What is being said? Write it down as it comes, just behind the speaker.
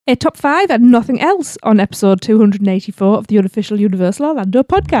a top 5 and nothing else on episode 284 of the Unofficial Universal Orlando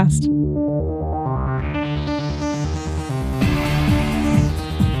podcast.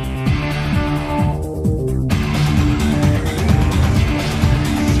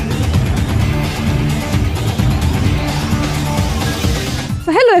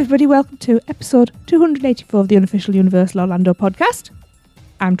 So hello everybody, welcome to episode 284 of the Unofficial Universal Orlando podcast.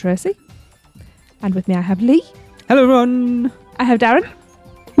 I'm Tracy, and with me I have Lee. Hello everyone. I have Darren.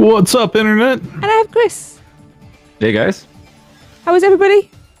 What's up, Internet? And I have Chris. Hey, guys. How is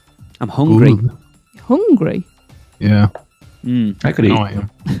everybody? I'm hungry. Ooh. Hungry? Yeah. I could eat. I am.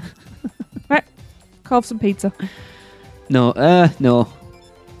 Right, carve some pizza. No. No.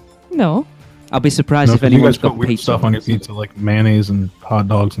 I'll be surprised No, if 'cause you anyone's guys put got weird pizza. stuff on your pizza, like mayonnaise and hot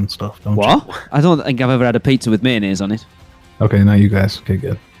dogs and stuff, don't you? What? I don't think I've ever had a pizza with mayonnaise on it. Okay, now you guys. Okay,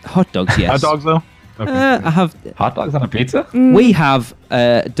 good. Hot dogs, yes. Hot dogs, though? Okay. I have. Hot dogs on a pizza? We have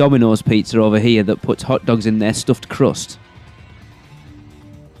Domino's pizza over here that puts hot dogs in their stuffed crust.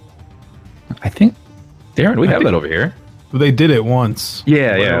 I think, Darren, we have that over here. They did it once.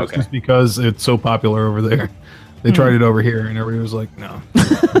 Yeah, but yeah, it was okay. just because it's so popular over there. They tried it over here, and everybody was like, no.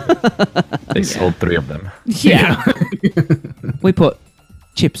 They sold 3 of them. Yeah. We put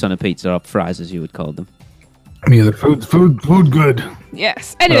chips on a pizza, or fries as you would call them. Neither. Food good.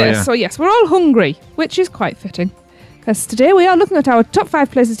 Yes. Anyway, yeah. so yes, we're all hungry, which is quite fitting. Because today we are looking at our top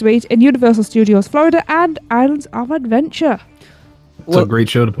 5 places to eat in Universal Studios Florida and Islands of Adventure. It's a great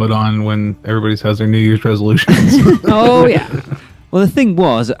show to put on when everybody has their New Year's resolutions. Oh, yeah. Well, the thing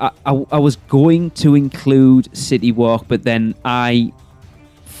was, I was going to include City Walk, but then I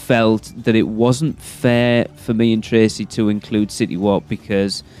felt that it wasn't fair for me and Tracy to include City Walk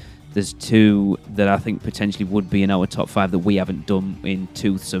because there's 2 that I think potentially would be in our top 5 that we haven't done in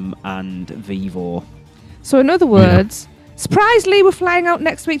Toothsome and Vivo. So in other words, surprisingly, we're flying out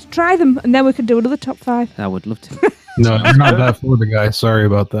next week to try them, and then we can do another top 5. I would love to. No, I'm not that Florida guy. Sorry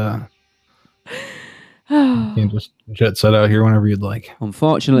about that. You can just jet set out here whenever you'd like.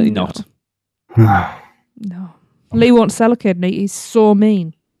 Unfortunately No. not. No. Lee won't sell a kidney. He's so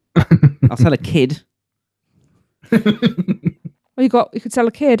mean. I'll tell a kid. Well, you could sell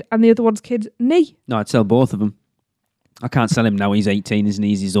a kid, and the other one's kid's knee. No, I'd sell both of them. I can't sell him now. He's 18, isn't he?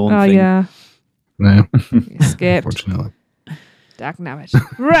 He's his own Oh, thing. yeah. No, He escaped. unfortunately. Dagnabbit.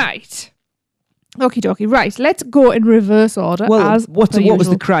 Right. Okie dokie. Right, let's go in reverse order. Well, as what per was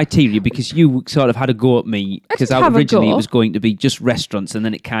the usual. criteria? Because you sort of had a go at me. Because didn't have a originally go. it was going to be just restaurants, and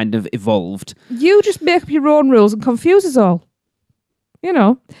then it kind of evolved. You just make up your own rules and confuse us all. You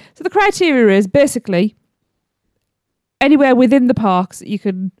know. So the criteria is basically anywhere within the parks that you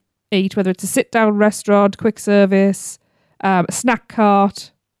can eat, whether it's a sit-down restaurant, quick service, a snack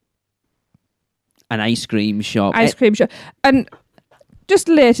cart, An ice cream shop. ice cream shop. And just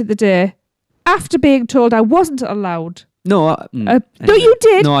late in the day, after being told I wasn't allowed... No, No, you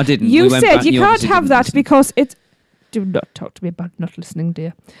did. No, I didn't. You We went said back- you can't obviously have didn't that listen. because it's... Do not talk to me about not listening,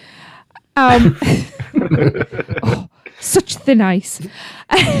 dear. Oh, such thin ice.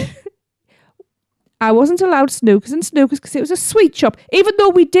 I wasn't allowed Snookers and Snookers because it was a sweet shop, even though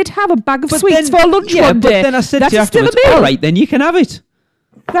we did have a bag of sweets for lunch one but day. then I said That to you is still a afterwards, meal. all right, then you can have it.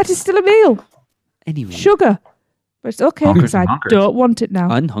 That is still a meal. Anyway. Sugar. But it's okay Honkers because I and honkers. don't want it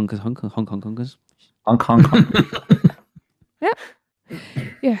now. And honkers. Honk, honk, honk.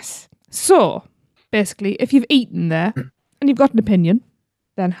 Yes. So, basically, if you've eaten there and you've got an opinion,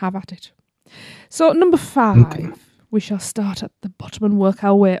 then have at it. So, number 5, we shall start at the bottom and work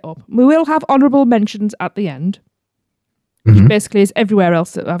our way up. We will have honourable mentions at the end, which basically is everywhere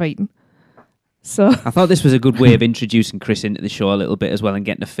else that I've eaten. So, I thought this was a good way of introducing Chris into the show a little bit as well and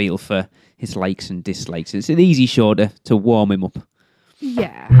getting a feel for his likes and dislikes. It's an easy show to warm him up.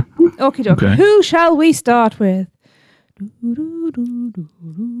 yeah. Okie dokie. Okay. Who shall we start with?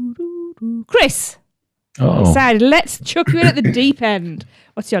 Chris. Oh, Decided, let's chuck you in at the deep end.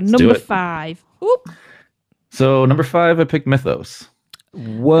 What's your do number it. 5? Oop. so number 5, I picked Mythos.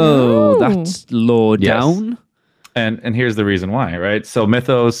 Whoa, Ooh. that's low Yes. down. And here's the reason why, right? So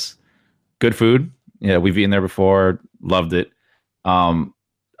Mythos, good food. Yeah, we've eaten there before. Loved it.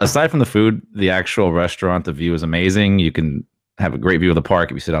 Aside from the food, the actual restaurant, the view is amazing. You can have a great view of the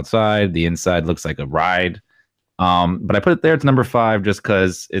park if you sit outside. The inside looks like a ride. But I put it there to number 5 just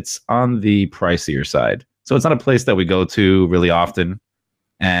because it's on the pricier side. So it's not a place that we go to really often.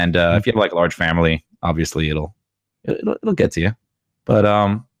 And if you have like a large family, obviously it'll get to you. But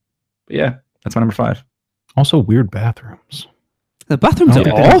yeah, that's my number 5. Also, weird bathrooms. The bathrooms Oh, are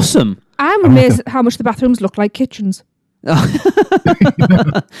yeah. awesome. I'm amazed at how much the bathrooms look like kitchens. No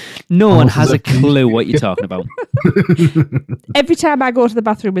one Almost has as a if- clue what you're talking about. Every time I go to the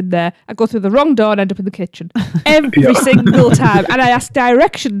bathroom in there, I go through the wrong door and end up in the kitchen. Every single time. And I ask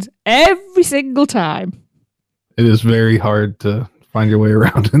directions every single time. It is very hard to find your way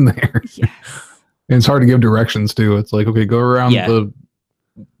around in there. Yes. And it's hard to give directions too. It's like, okay, go around the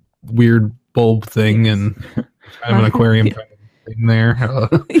weird bulb thing and have an aquarium kind of thing there.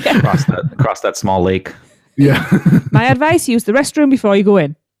 Across that small lake. Yeah. My advice, use the restroom before you go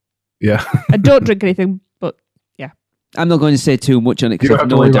in. Yeah. And don't drink anything, but yeah. I'm not going to say too much on it You because don't I've have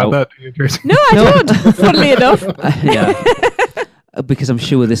to worry no doubt. about that, do you, Tracy? No, I don't, funnily enough. Yeah. Because I'm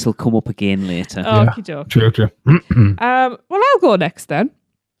sure this will come up again later. Okie doke. True. Well, I'll go next then.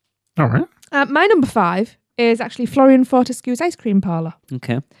 All right. My number 5 is actually Florian Fortescue's ice cream parlour.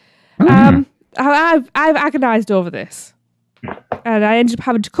 Okay. I've agonised over this. And I ended up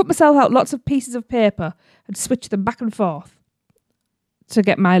having to cut myself out lots of pieces of paper and switch them back and forth to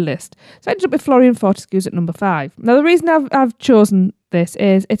get my list. So I ended up with Florian Fortescue's at number 5. Now, the reason I've chosen this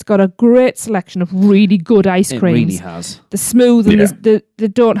is it's got a great selection of really good ice creams. It really has. They're smooth and they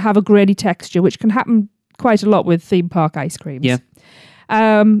don't have a grainy texture, which can happen quite a lot with theme park ice creams. Yeah.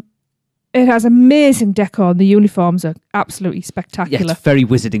 It has amazing decor and the uniforms are absolutely spectacular. Yeah, it's very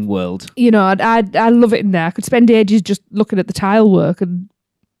Wizarding World. You know, I love it in there. I could spend ages just looking at the tile work and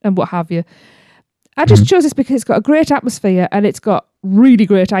what have you. I just chose this because it's got a great atmosphere and it's got really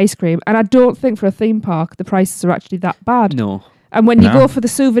great ice cream. And I don't think for a theme park the prices are actually that bad. No. And when you go for the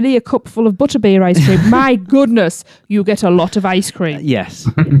souvenir cup full of butterbeer ice cream, my goodness, you get a lot of ice cream. Yes.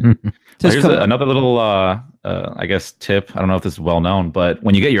 Here's another little, I guess, tip. I don't know if this is well known, but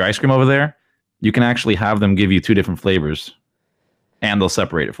when you get your ice cream over there, you can actually have them give you 2 different flavors, and they'll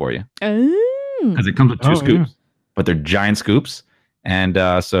separate it for you. Because it comes with 2 scoops, but they're giant scoops. And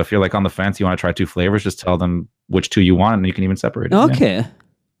so if you're like on the fence, you want to try 2 flavors, just tell them which 2 you want, and you can even separate it. Okay.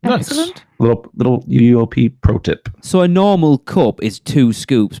 Yeah. Excellent. Little UOP pro tip. So a normal cup is 2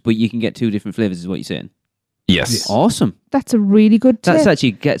 scoops, but you can get 2 different flavors, is what you're saying? Yes. Awesome. That's a really good tip. That's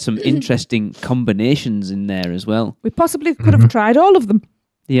actually get some interesting combinations in there as well. We possibly could have tried all of them.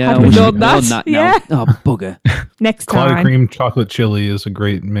 Yeah, Had we should known have that? now. Yeah. Oh, bugger. Next Clotted time. cream chocolate chili is a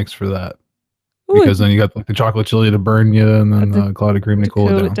great mix for that. Ooh, Because then you got like the chocolate chili to burn you and then the clotted cream to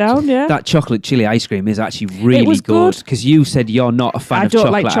cool it down. yeah. That chocolate chili ice cream is actually really was good good. because you said you're not a fan I of don't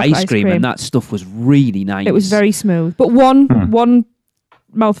chocolate, like chocolate ice cream, and that stuff was really nice. It was very smooth. But one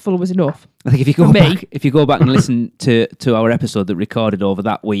mouthful was enough. I think if you go back and listen to our episode that recorded over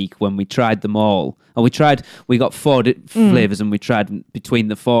that week when we tried them all, and we got 4 flavors and we tried between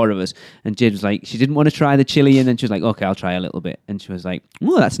the 4 of us, and Jade was like, she didn't want to try the chili, and then she was like, okay, I'll try a little bit, and she was like,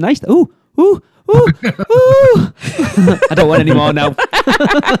 oh, that's nice. Ooh, ooh, ooh, ooh. I don't want any more now.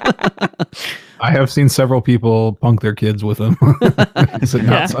 I have seen several people punk their kids with them. Sitting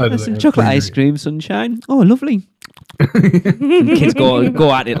outside of Some their chocolate ice refrigerator. cream, sunshine. Oh, lovely. And kids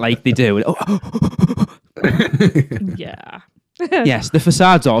go at it like they do. Yeah. Yes, the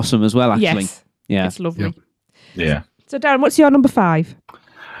facade's awesome as well, actually. Yes. Yeah. It's lovely. Yep. Yeah. So, Darren, what's your number 5?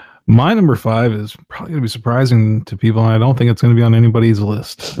 My number 5 is probably going to be surprising to people, and I don't think it's going to be on anybody's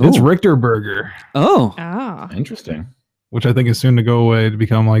list. It's Ooh. Richter Burger, Oh, Interesting. which I think is soon to go away to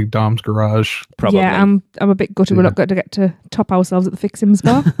become like Dom's Garage. probably. Yeah, I'm a bit gutted we're not going to get to top ourselves at the Fixins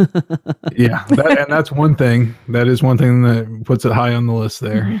bar. Yeah, and that's one thing. That is one thing that puts it high on the list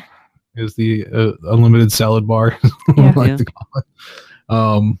there. Is the unlimited salad bar. Yeah. I like Yeah. to call it.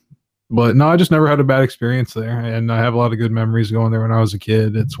 But no, I just never had a bad experience there, and I have a lot of good memories going there when I was a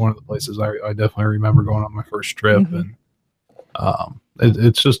kid. It's one of the places I definitely remember going on my first trip, and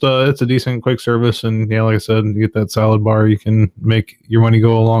it's just it's a decent quick service, and yeah, like I said, you get that salad bar, you can make your money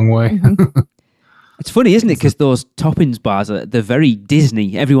go a long way. It's funny, isn't it? Because those toppings bars, they're very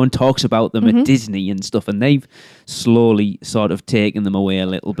Disney. Everyone talks about them at Disney and stuff, and they've slowly sort of taken them away a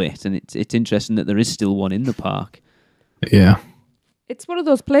little bit. And it's interesting that there is still one in the park. Yeah. It's one of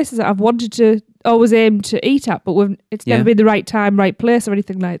those places that I've wanted to always aim to eat at, but it's never been the right time, right place, or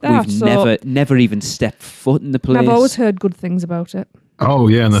anything like that. We've never even stepped foot in the place. I've always heard good things about it. Oh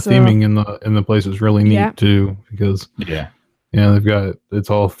yeah, and the theming in the place is really neat too, because they've got it's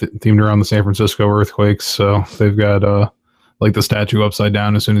all themed around the San Francisco earthquakes. So they've got like the statue upside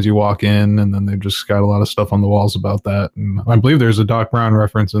down as soon as you walk in, and then they've just got a lot of stuff on the walls about that. And I believe there's a Doc Brown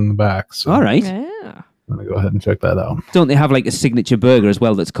reference in the back. So All right. Yeah. I'm gonna go ahead and check that out. Don't they have like a signature burger as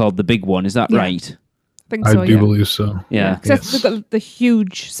well that's called the Big One? Is that right? I think so, I do believe so. Yeah. Because they've got the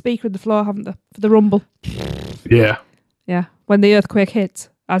huge speaker in the floor, haven't they? For the rumble. Yeah. Yeah. When the earthquake hits,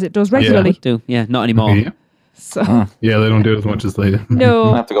 as it does regularly. Do. Yeah, not anymore. Yeah. So Yeah, they don't do it as much as they do. I'll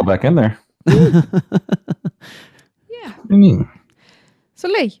no. have to go back in there. Yeah, Yeah. Mm. So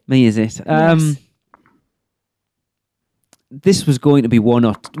Lee. Me, is it? Yes. This was going to be one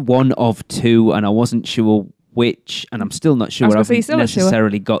of two, and I wasn't sure which, and I'm still not sure I was I've gonna say, still not sure.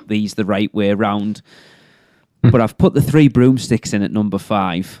 necessarily got these the right way around. But I've put the 3 broomsticks in at number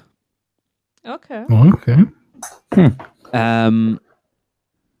 5. Okay. Okay.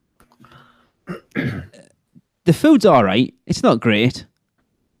 The food's all right. It's not great.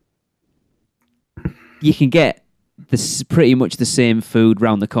 You can get pretty much the same food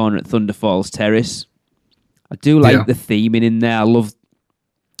round the corner at Thunder Falls Terrace. I do like the theming in there. I love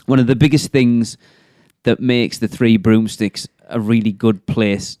one of the biggest things that makes the 3 broomsticks a really good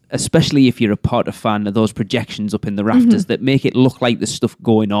place, especially if you're a Potter fan, of those projections up in the rafters that make it look like there's stuff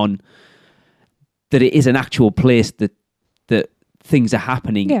going on, that it is an actual place that things are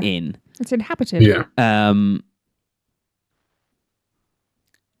happening in. It's inhabited. Yeah.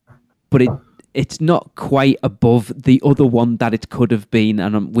 But it's not quite above the other one that it could have been,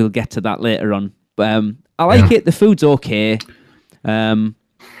 and we'll get to that later on. I like it. The food's okay.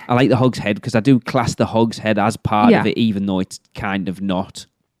 I like the Hog's Head because I do class the Hog's Head as part of it, even though it's kind of not.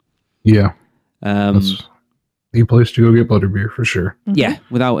 Yeah. That's the place to go get butterbeer for sure. Mm-hmm. Yeah,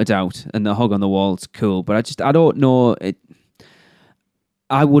 without a doubt. And the Hog on the Wall's cool, but I don't know.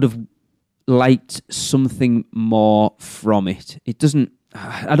 I would have liked something more from it. It doesn't.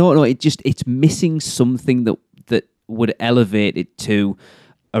 I don't know. It's missing something that would elevate it to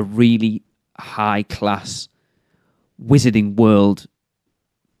a really high class Wizarding World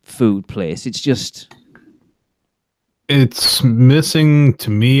food place. It's missing to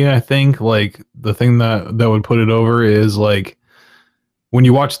me. I think like the thing that would put it over is like when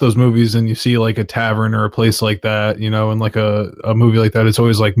you watch those movies and you see like a tavern or a place like that, you know, and like a movie like that, it's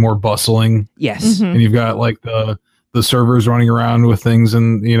always like more bustling. Yes. Mm-hmm. And you've got like the servers running around with things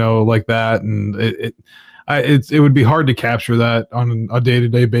and, you know, like that. And it would be hard to capture that on a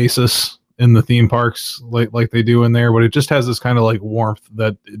day-to-day basis in the theme parks like they do in there, but it just has this kind of like warmth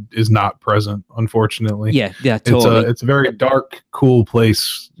that is not present, unfortunately. Yeah, totally. It's a very dark, cool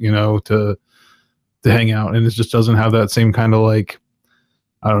place, you know, to hang out, and it just doesn't have that same kind of like,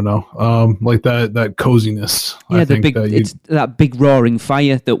 I don't know, like that coziness. Yeah, I think it's that big roaring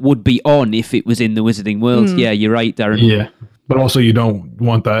fire that would be on if it was in the Wizarding World. Yeah, you're right, Darren. Yeah, but also you don't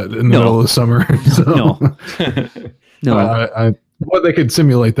want that in the middle of the summer. So. No. Well, they could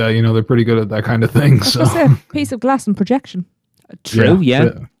simulate that. You know, they're pretty good at that kind of thing. So Just a piece of glass and projection. True, yeah.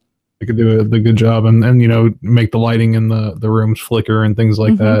 They could do the good job and you know, make the lighting in the rooms flicker and things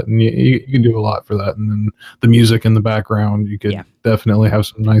like that. And you can do a lot for that. And then the music in the background, you could definitely have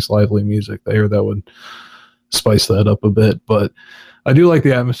some nice lively music there that would spice that up a bit. But I do like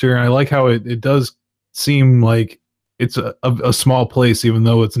the atmosphere, and I like how it does seem like it's a small place, even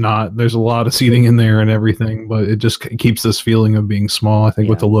though it's not. There's a lot of seating in there and everything, but it just keeps this feeling of being small, I think,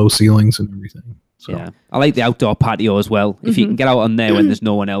 with the low ceilings and everything. So. Yeah, I like the outdoor patio as well. If you can get out on there when there's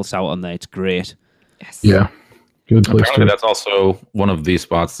no one else out on there, it's great. Yes. Yeah. Good place. Apparently that's also one of the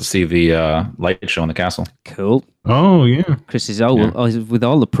spots to see the light show in the castle. Cool. Oh, yeah. Chris is with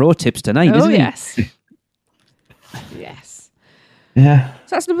all the pro tips tonight, isn't he? Yes. Yes. Yeah.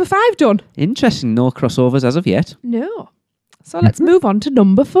 So that's number 5 done. Interesting. No crossovers as of yet. No. So let's move on to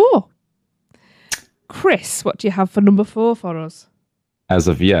number 4. Chris, what do you have for number 4 for us? As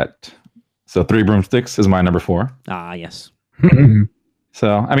of yet. So 3 broomsticks is my number 4. Ah, yes.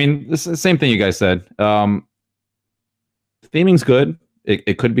 So, I mean, this is the same thing you guys said. Theming's good.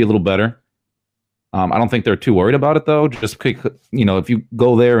 It could be a little better. I don't think they're too worried about it, though. Just, you know, if you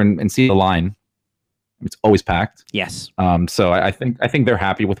go there and see the line, it's always packed. Yes. So I think they're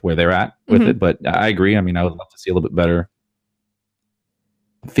happy with where they're at with it. But I agree. I mean, I would love to see a little bit better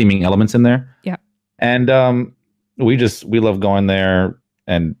theming elements in there. Yeah. And we love going there,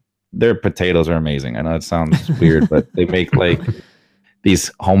 and their potatoes are amazing. I know it sounds weird, but they make like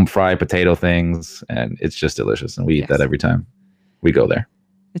these home fried potato things, and it's just delicious. And we eat that every time we go there.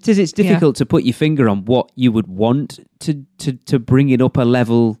 It is. It's difficult to put your finger on what you would want to bring it up a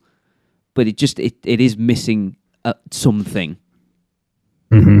level, but it is missing something.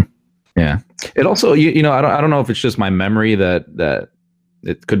 Mm-hmm. Yeah. It also, you know, I don't know if it's just my memory that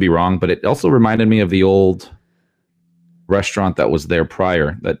it could be wrong, but it also reminded me of the old restaurant that was there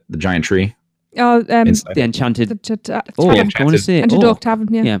prior, the giant tree. Oh, the Enchanted. Tavern. I want to say Enchanted Oak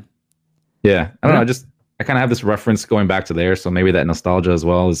Tavern. Yeah. Yeah. I don't know. I kind of have this reference going back to there, so maybe that nostalgia as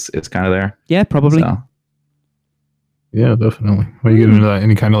well is kind of there. Yeah, probably. So. Yeah, definitely. When you get into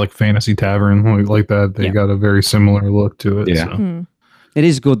any kind of like fantasy tavern like that, they got a very similar look to it. Yeah. So. It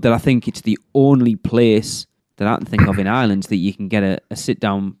is good that I think it's the only place that I can think of in Ireland that you can get a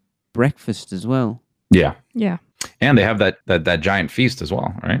sit-down breakfast as well. Yeah. Yeah. And they have that giant feast as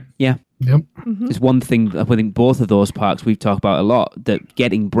well, right? Yeah. Yep. It's one thing that I think both of those parks we've talked about a lot, that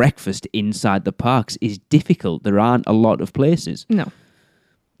getting breakfast inside the parks is difficult. There aren't a lot of places. No.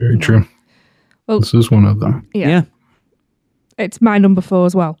 Very true. Well, This is one of them. Yeah. It's my number 4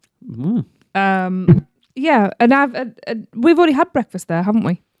 as well. Mm. Yeah, and we've already had breakfast there, haven't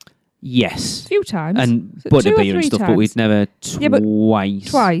we? Yes. A few times. And Is it 2 or butterbeer and 3 stuff, but times? we've never Yeah, but twice.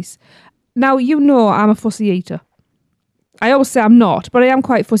 Twice. Now, I'm a fussy eater. I always say I'm not, but I am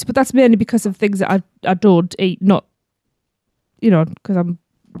quite fussy. But that's mainly because of things that I don't eat, not, because I'm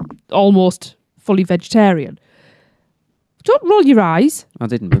almost fully vegetarian. Don't roll your eyes. I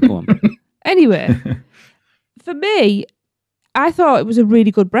didn't, but go on. Anyway, for me, I thought it was a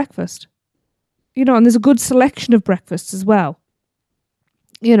really good breakfast. And there's a good selection of breakfasts as well.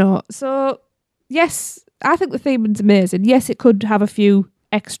 So yes, I think the theming's amazing. Yes, it could have a few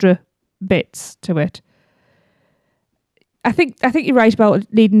extra bits to it. I think you're right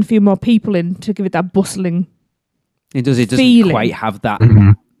about needing a few more people in to give it that bustling. It doesn't feeling. quite have that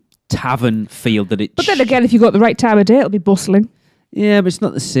tavern feel that it. But then again, if you've got the right time of day, it'll be bustling. Yeah, but it's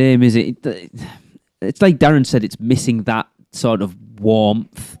not the same, is it? It's like Darren said, it's missing that sort of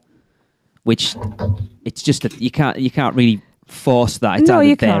warmth, which it's just that you can't really force that. It's No, either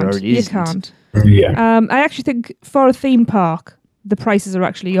you there can't. or it You isn't. can't. Yeah. I actually think for a theme park, the prices are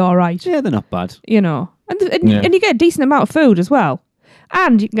actually all right. Yeah, they're not bad. And you get a decent amount of food as well,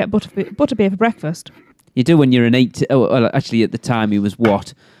 and you can get butterbeer for breakfast. You do when you're an 8. Well, actually, at the time he was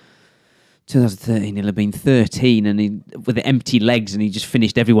what? 2013. He'll have been 13, and he with the empty legs, and he just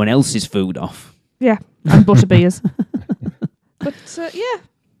finished everyone else's food off. Yeah, and butterbeers. But I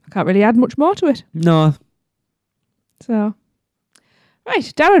can't really add much more to it. No. So, right,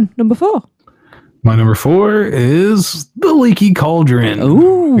 Darren, number 4. My number 4 is the Leaky Cauldron.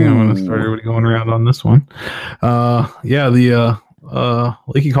 Ooh. I'm going to start everybody going around on this one. The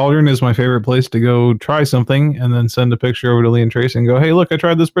Leaky Cauldron is my favorite place to go try something and then send a picture over to Lee and Tracy and go, hey, look, I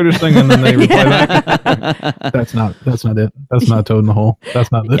tried this British thing. And then they reply back. That's not it. That's not Toad in the Hole.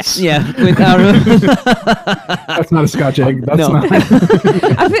 That's not this. Yeah, with our That's not a Scotch egg. That's No. not. When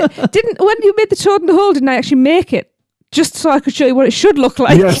you made the Toad in the Hole, didn't I actually make it? Just so I could show you what it should look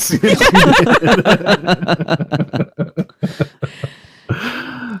like. Yes.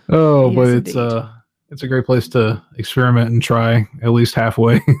 Oh, Yes, but indeed. it's a great place to experiment and try at least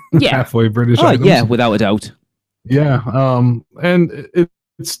halfway, Yeah. halfway British Oh items. yeah, without a doubt. Yeah. And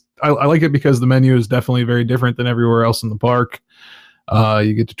it's I like it because the menu is definitely very different than everywhere else in the park.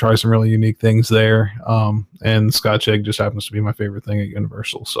 You get to try some really unique things there. And Scotch egg just happens to be my favorite thing at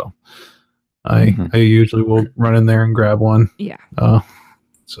Universal. So I usually will run in there and grab one. Yeah.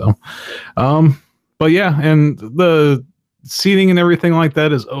 But yeah, and the seating and everything like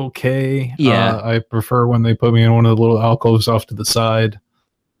that is okay. Yeah. I prefer when they put me in one of the little alcoves off to the side.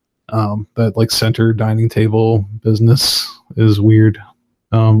 That like center dining table business is weird.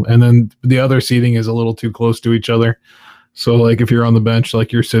 And then the other seating is a little too close to each other. So like if you're on the bench,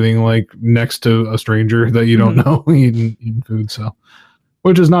 like you're sitting like next to a stranger that you don't know eating food. So,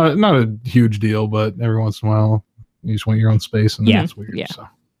 which is not a huge deal, but every once in a while you just want your own space and Yeah. that's weird. Yeah. So.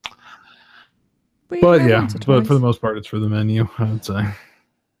 But yeah, once or but twice. for the most part, it's for the menu, I would say.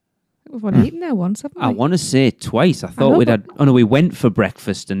 We've only eaten there once, haven't we? I want to say twice. I thought know, we'd but- had. Oh no, we went for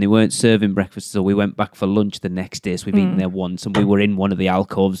breakfast and they weren't serving breakfast, so we went back for lunch the next day. So we've eaten there once, and we were in one of the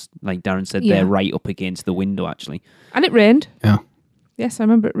alcoves, like Darren said, Yeah. there right up against the window. Actually, And it rained. Yeah. Yes, I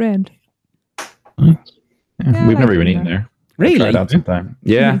remember it rained. Yeah, Yeah, we've I never like even it eaten there. there. Really? Try it out sometime.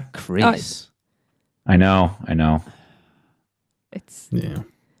 Yeah, Chris. I know. It's. Yeah.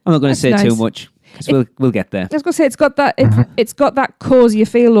 I'm not going to That's say too nice. much because we'll get there. I was going to say it's got that it's got that cozier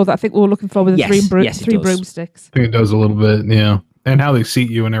feel though that I think we were looking for with the Yes, yes, it three does. broomsticks. I think it does a little bit, yeah. And how they seat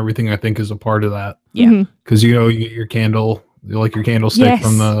you and everything, I think, is a part of that. Yeah. Mhm. Because you get your candle, like your candlestick Yes,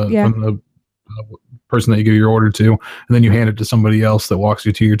 from the yeah. person that you give your order to, and then you hand it to somebody else that walks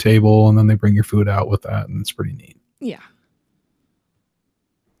you to your table, and then they bring your food out with that, and it's pretty neat. Yeah.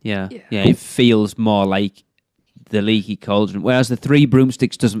 Yeah. Yeah. Yeah. It feels more like the Leaky Cauldron, whereas the Three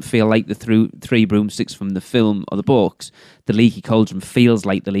Broomsticks doesn't feel like the three broomsticks from the film or the books. The Leaky Cauldron feels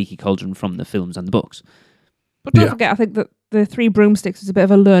like the Leaky Cauldron from the films and the books. But don't Yeah. forget, I think that the three broomsticks is a bit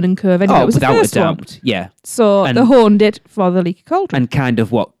of a learning curve. Anyway, it was the without a first one. doubt. Yeah. So And- they honed it for the Leaky Cauldron. And kind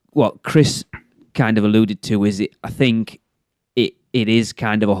of what Chris kind of alluded to is I think it is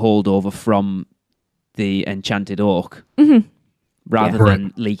kind of a holdover from the Enchanted Oak Mhm. rather Yeah.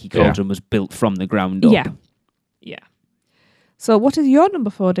 than Leaky Cauldron was built from the ground up. Yeah. Yeah. So what is your number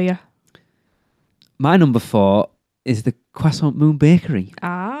 4, dear? My number 4 is the Croissant Moon Bakery.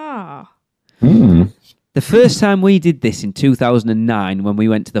 Ah. Mm. The first time we did this in 2009 when we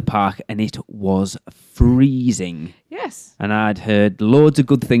went to the park, and it was freezing. Yes. And I'd heard loads of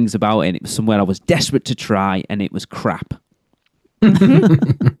good things about it. And it was somewhere I was desperate to try, and it was crap.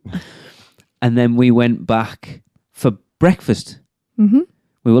 And then we went back for breakfast. Mm-hmm.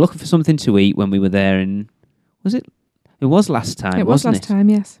 We were looking for something to eat when we were there, and was it? It was last time. It was wasn't last time,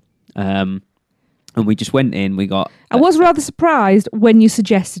 yes. And we just went in. We got. I was rather surprised when you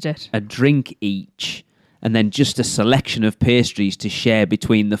suggested it. A drink each, and then just a selection of pastries to share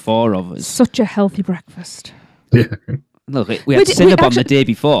between the four of us. Such a healthy breakfast. Yeah. Look, we had Cinnabon the day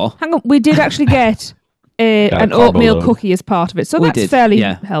before. Hang on, we did actually get an carbo oatmeal load. cookie as part of it, so We that's did, fairly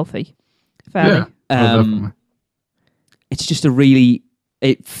yeah. healthy. Fairly. Yeah. Definitely. It's just a really.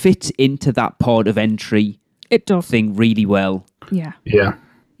 It fits into that port of entry It does. thing really well. Yeah. Yeah.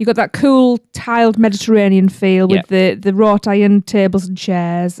 You got that cool tiled Mediterranean feel with the wrought iron tables and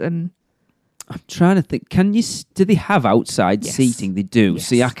chairs, and I'm trying to think. Do they have outside Yes. seating? They do. Yes.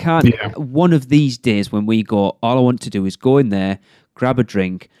 See, I can't. Yeah. One of these days when we go, all I want to do is go in there, grab a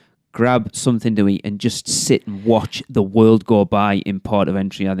drink, grab something to eat, and just sit and watch the world go by in port of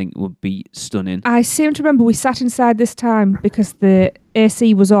entry. I think would be stunning. I seem to remember we sat inside this time because the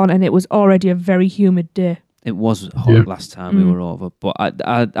AC was on and it was already a very humid day. It was hot last time we were over, but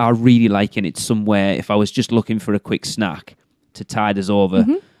I really liking it somewhere. If I was just looking for a quick snack to tide us over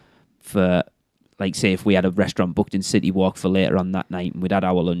for, like, say, if we had a restaurant booked in City Walk for later on that night and we'd had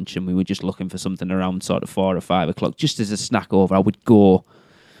our lunch and we were just looking for something around sort of 4 or 5 o'clock, just as a snack over, I would go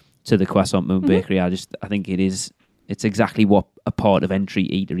to the Croissant Moon Bakery. I think it's exactly what a port of entry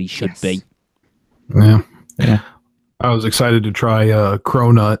eatery should be. Yeah. I was excited to try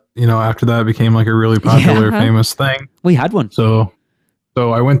Cronut. After that became like a really popular, famous thing. We had one. So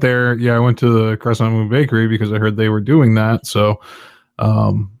I went there. Yeah, I went to the Crescent Moon Bakery because I heard they were doing that. So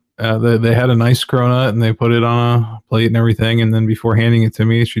they had a nice cronut and they put it on a plate and everything. And then before handing it to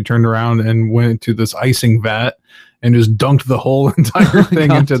me, she turned around and went to this icing vat and just dunked the whole entire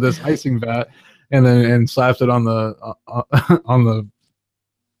thing into this icing vat, and slapped it on the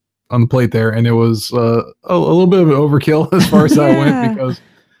plate there. And it was a little bit of an overkill as far as that went, because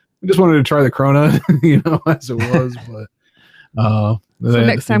I just wanted to try the cronut, as it was. But So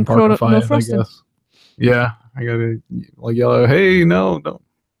next time, cronut no frosting. Yeah, I gotta yell, hey, no,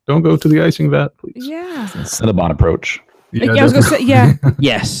 don't go to the icing vat, please. Yeah. Cinnabon approach. Yeah, I was going to say, yeah.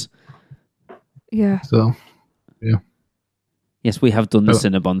 Yes. Yeah. So, yeah. Yes, we have done the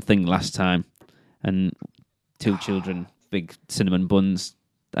Cinnabon thing last time. And 2 children, big cinnamon buns.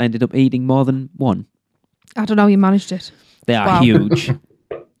 I ended up eating more than one. I don't know how you managed it. They are huge.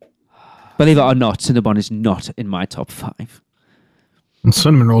 Believe it or not, Cinnabon is not in my top 5. And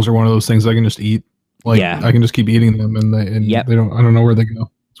cinnamon rolls are one of those things I can just eat. I can just keep eating them, and they don't. I don't know where they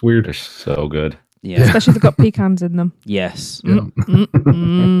go. It's weird. They're so good. Yeah. Especially if they've got pecans in them. Yes.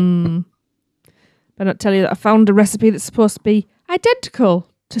 Yeah. But I'll tell you that I found a recipe that's supposed to be identical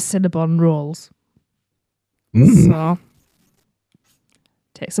to Cinnabon rolls. So,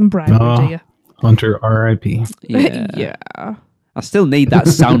 take some bribery, dear. Hunter, R.I.P. Yeah. Yeah. I still need that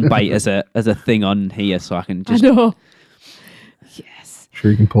soundbite as a thing on here so I can just. I know. Yes. Sure,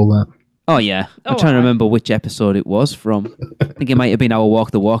 you can pull that. Oh yeah, I'm trying to remember which episode it was from. I think it might have been our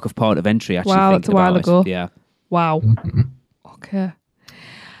Walk the Walk of Port of Entry. Actually, Wow, that's a while ago. Yeah. Wow. Okay.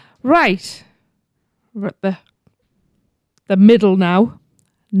 Right. We're at the middle now.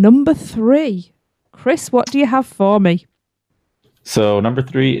 Number 3. Chris, what do you have for me? So number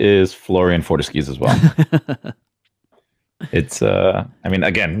 3 is Florian Fortescue's as well. It's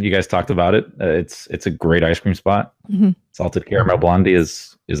again, you guys talked about it. It's a great ice cream spot. Salted caramel blondie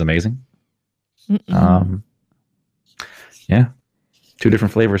is amazing. Yeah, 2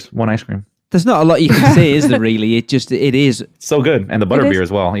 different flavors, 1 ice cream. There's not a lot you can say, is there? Really, it is So good, and the butterbeer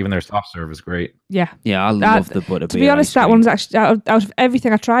as well. Even their soft serve is great. Yeah. Yeah, I love the butterbeer. To be honest, that one's actually out of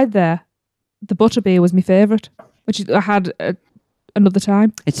everything I tried there, the butterbeer was my favourite, which I had another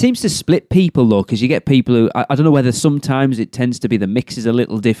time. It seems to split people though, because you get people who I don't know whether sometimes it tends to be the mix is a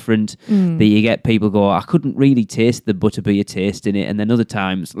little different. That you get people go, I couldn't really taste the butterbeer taste in it, and then other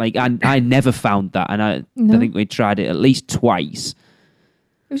times, like I never found that, and I think we tried it at least twice.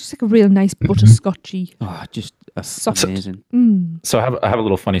 It was just like a real nice butterscotchy. Oh, just soft. amazing. So I have a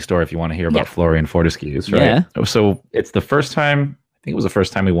little funny story if you want to hear about Florian Fortescue's, right? Yeah. So it's the first time, I think it was the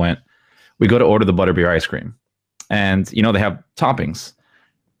first time we went. We go to order the butterbeer ice cream, and they have toppings.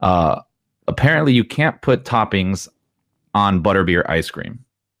 Apparently, you can't put toppings on butterbeer ice cream,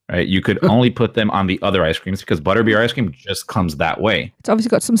 right? You could only put them on the other ice creams because butterbeer ice cream just comes that way. It's obviously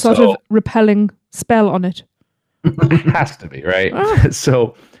got some sort of repelling spell on it. It has to be, right?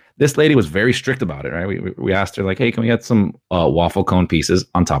 So This lady was very strict about it, right? We asked her, like, hey, can we get some waffle cone pieces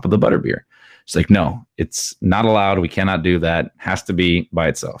on top of the butterbeer? She's like, no, it's not allowed. We cannot do that. Has to be by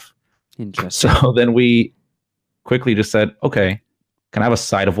itself. Interesting. So then we quickly just said, okay, can I have a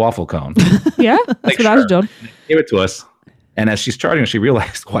side of waffle cone? Yeah, that's what I was done. Give it to us. And as she's charging, she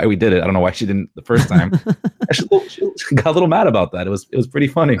realized why we did it. I don't know why she didn't the first time. And she got a little mad about that. It was pretty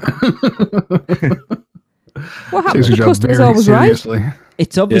funny. What Takes happens? your The job customer's very always right. seriously.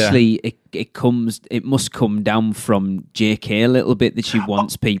 It's obviously it must come down from JK a little bit that she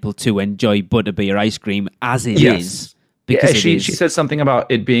wants people to enjoy butterbeer ice cream as it is. Because she said something about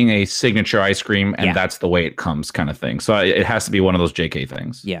it being a signature ice cream, and Yeah. that's the way it comes, kind of thing. So it has to be one of those JK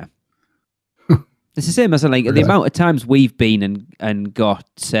things. Yeah. It's the same as like the amount of times we've been and got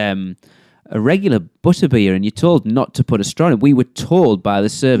a regular butterbeer and you're told not to put a straw in it. We were told by the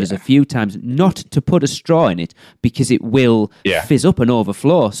servers a few times not to put a straw in it because it will fizz up and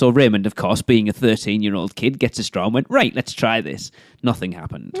overflow. So Raymond, of course, being a 13-year-old kid, gets a straw and went, right, let's try this. Nothing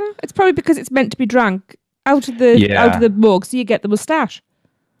happened. It's probably because it's meant to be drank out of the mug, so you get the moustache.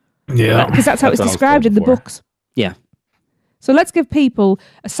 Yeah. Because that's how That's it's what I was described told in the before. books. Yeah. So let's give people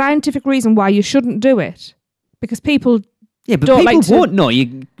a scientific reason why you shouldn't do it. Because people Yeah, but don't people like to... won't know.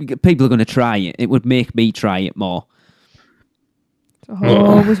 People are going to try it. It would make me try it more.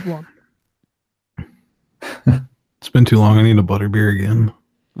 Always one. It's been too long. I need a butterbeer again.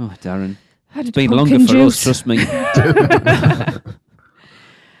 Oh, Darren. It's It's been longer for us, trust me.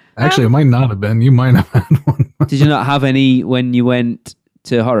 Actually, it might not have been. You might have had one. Did you not have any when you went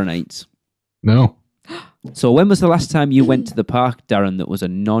to Horror Nights? No. So when was the last time you went to the park, Darren, that was a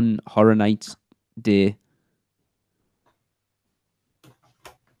non-Horror Nights day?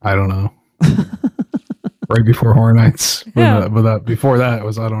 I don't know. Right before Horror Nights. Yeah. But before that, it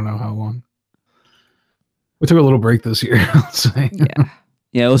was I don't know how long. We took a little break this year, I'll say. Yeah.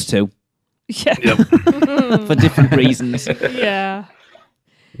 Yeah, us too. Yeah. For different reasons. Yeah.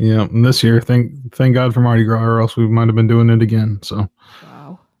 Yeah, and this year, thank God for Mardi Gras, or else we might have been doing it again. So,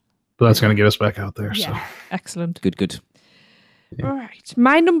 Wow. but that's going to get us back out there. Yeah. Excellent. Good. Yeah. All right.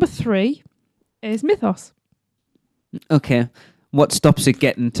 My number 3 is Mythos. Okay. What stops it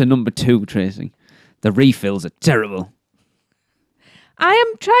getting to number 2, Tracy? The refills are terrible. I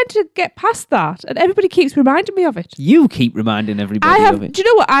am trying to get past that, and everybody keeps reminding me of it. You keep reminding everybody of it. Do you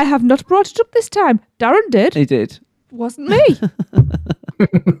know what? I have not brought it up this time. Darren did. He did. Wasn't me.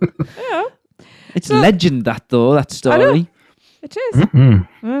 Yeah, It's So- legend, that though, that story. it is.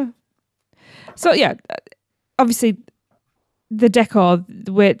 Mm-hmm. Yeah. So yeah, obviously the decor,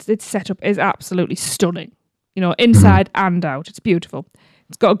 the way it's set up is absolutely stunning. You know, inside and out. It's beautiful.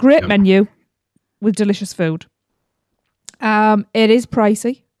 It's got a great menu with delicious food. It is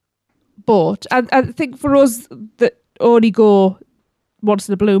pricey, but I think for us that only go once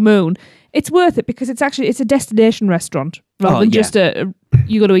in a blue moon, it's worth it because it's a destination restaurant rather than just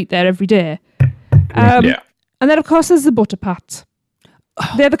you got to eat there every day. And then of course there's the butter pats.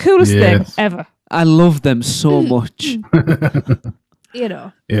 They're the coolest thing ever. I love them so much. You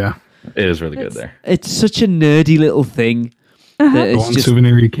know. Yeah. It is really good there. It's such a nerdy little thing. That it's One just,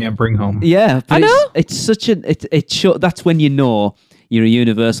 souvenir you can't bring home. yeah, but I know. it's such an that's when you know you're a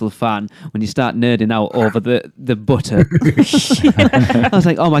Universal fan, when you start nerding out over the butter. I was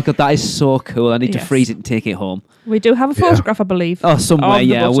like, oh my god, that is so cool. I need to Yes. freeze it and take it home. We do have a photograph, I believe. Oh, somewhere, Of the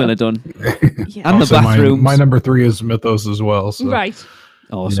yeah, I butter. will have done. Yeah. And the Also, bathrooms. my number 3 is Mythos as well. So, Right.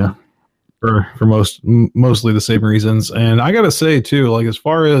 Awesome. yeah, for mostly the same reasons. And I gotta say too, like as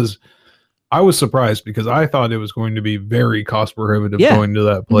far as I was surprised because I thought it was going to be very cost prohibitive going to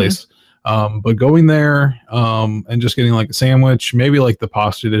that place. But going there and just getting like a sandwich, maybe like the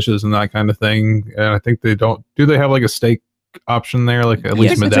pasta dishes and that kind of thing. And I think they have like a steak option there, like at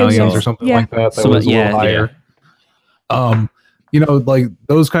least Yes, they do, medallions yes. or something Yeah. like that. That So, was a yeah, little higher. You know, like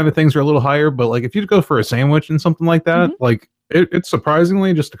those kind of things are a little higher, but like if you go for a sandwich and something like that, like it's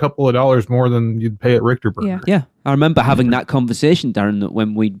surprisingly just a couple of dollars more than you'd pay at Richter Burger. Yeah. Yeah, I remember having that conversation, Darren, that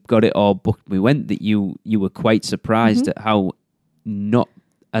when we got it all booked, we went, that you were quite surprised at how not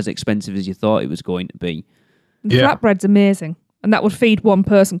as expensive as you thought it was going to be. The flatbread's amazing. And that would feed one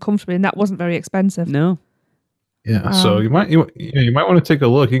person comfortably, and that wasn't very expensive. No. Yeah, so you might want to take a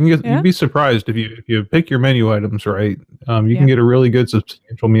look. You can get Yeah. you'd be surprised if you pick your menu items right. You can get a really good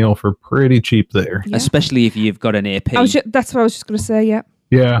substantial meal for pretty cheap there. Yeah. Especially if you've got an AP. That's what I was just going to say, yeah.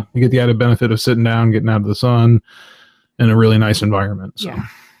 Yeah, you get the added benefit of sitting down, getting out of the sun, in a really nice environment. So.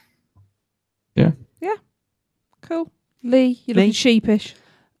 Yeah. Cool. Lee, you're looking sheepish.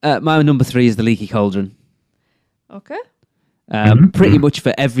 My number 3 is the Leaky Cauldron. Okay. Pretty much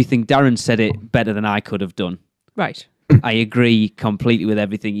for everything. Darren said it better than I could have done. Right. I agree completely with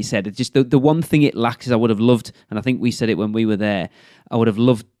everything you said. It's just the one thing it lacks is I would have loved, and I think we said it when we were there, I would have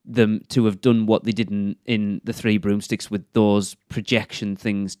loved them to have done what they did in the Three Broomsticks with those projection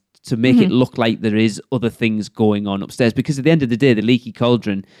things to make it look like there is other things going on upstairs. Because at the end of the day, the Leaky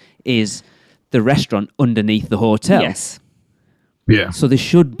Cauldron is the restaurant underneath the hotel. Yes. Yeah. So there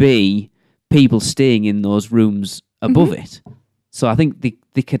should be people staying in those rooms above it. So I think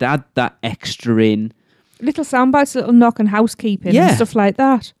they could add that extra in. Little sound bites, little knock and housekeeping and stuff like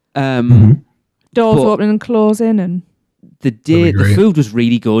that. Um, Doors but- opening and closing and... The food was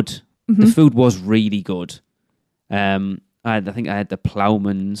really good. The food was really good. I think I had the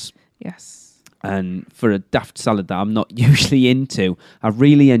ploughman's. Yes. And for a daft salad that I'm not usually into, I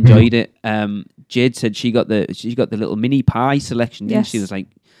really enjoyed it. Jade said she got the little mini pie selection, didn't she? It was like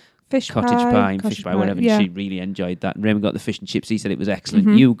cottage pie and fish pie, whatever. Yeah. And she really enjoyed that. And Raymond got the fish and chips. He said it was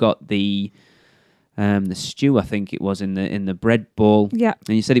excellent. You got the stew, I think it was in the bread bowl. Yeah.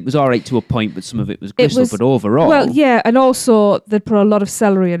 And you said it was all right to a point, but some of it was gristle. But overall, well, yeah, and also they put a lot of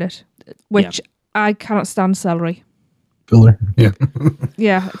celery in it, which I cannot stand celery. Filler. Yeah.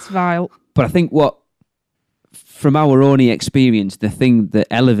 Yeah, it's vile. But I think from our own experience, the thing that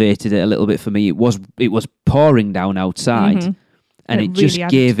elevated it a little bit for me, it was pouring down outside, and it really just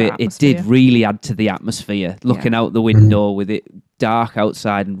added gave to the it. It atmosphere. did really add to the atmosphere. Looking out the window with it dark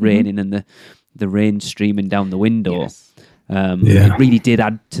outside and raining, and the rain streaming down the window. Yes. It really did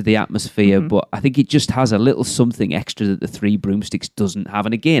add to the atmosphere, but I think it just has a little something extra that the Three Broomsticks doesn't have.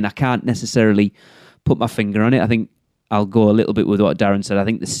 And again, I can't necessarily put my finger on it. I think I'll go a little bit with what Darren said. I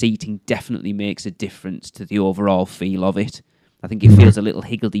think the seating definitely makes a difference to the overall feel of it. I think it feels a little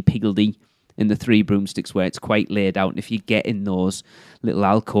higgledy-piggledy in the Three Broomsticks where it's quite laid out. And if you get in those little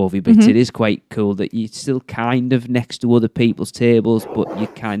alcovey bits, it is quite cool that you're still kind of next to other people's tables, but you're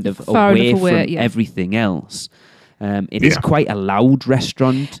kind of Far away enough away, from yeah. everything else. It is quite a loud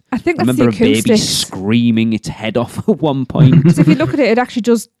restaurant. I think I that's remember the a baby acoustics. screaming its head off at one point. Because if you look at it, it actually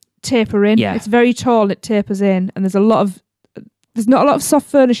does taper in. Yeah. It's very tall, it tapers in, and there's not a lot of soft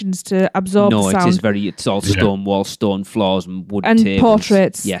furnishings to absorb No, the it sound. is it's all stone walls, stone floors, and wood and tables.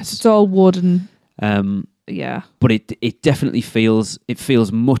 portraits. Yes. It's all wood and But it definitely feels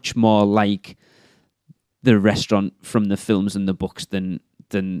much more like the restaurant from the films and the books than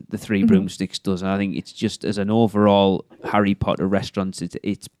the Three Broomsticks does. And I think it's just as an overall Harry Potter restaurant,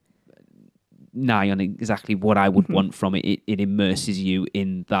 it's nigh on exactly what I would want from it. It immerses you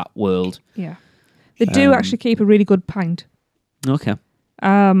in that world. yeah. They do actually keep a really good pint. Okay.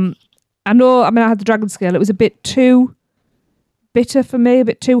 I know, I had the Dragon Scale. It was a bit too bitter for me, a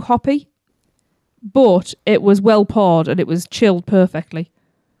bit too hoppy. But it was well poured and it was chilled perfectly.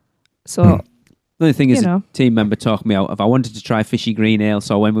 So, The only thing is, You know. a team member talked me out of I wanted to try fishy green ale.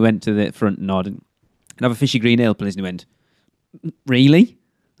 So when we went to the front nod and have a fishy green ale, please, and he went, really?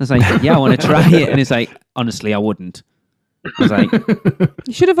 I was like, yeah, I want to try it. And it's like, honestly, I wouldn't. I was like,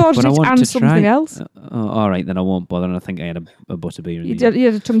 you should have ordered but I it want and to something try. else. All right, then I won't bother. And I think I had a butterbeer. in You the end.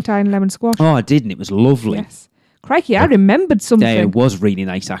 had a tongue tie and lemon squash. Oh, I did, and it was lovely. Yes. Crikey, I remembered something. Yeah, it was really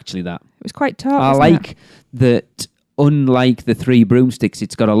nice, actually, that. It was quite tart. I wasn't it? like that, unlike the Three Broomsticks,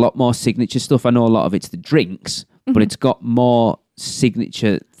 it's got a lot more signature stuff. I know a lot of it's the drinks, but it's got more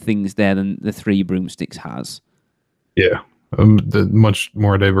signature things there than the Three Broomsticks has. Yeah. The much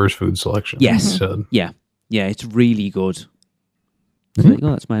more diverse food selection. Yes. like you said. Yeah, it's really good. So there you go,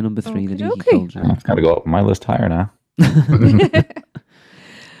 that's my number 3, the Leaky Okey-dokey. Cauldron. I've got to go up my list higher now.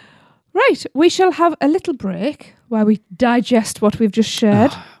 Right, we shall have a little break while we digest what we've just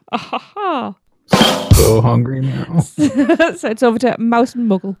shared. Ah. So hungry now. So it's over to Mouse and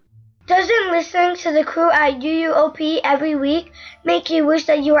Muggle. Doesn't listening to the crew at UUOP every week make you wish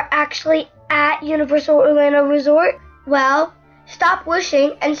that you were actually at Universal Orlando Resort? Well, stop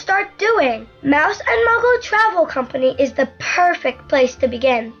wishing and start doing. Mouse and Muggle Travel Company is the perfect place to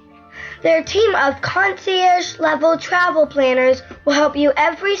begin. Their team of concierge-level travel planners will help you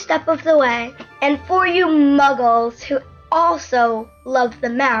every step of the way. And for you Muggles who also love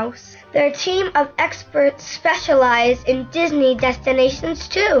the mouse, their team of experts specialize in Disney destinations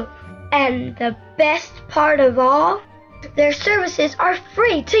too. And the best part of all, their services are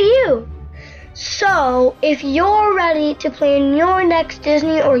free to you. So, if you're ready to plan your next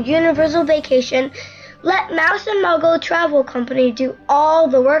Disney or Universal vacation, let Mouse and Muggle Travel Company do all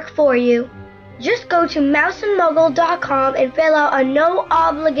the work for you. Just go to mouseandmuggle.com and fill out a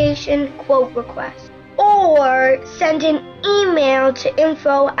no-obligation quote request. Or send an email to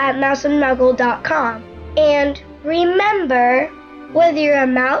info@mouseandmuggle.com. And remember, whether you're a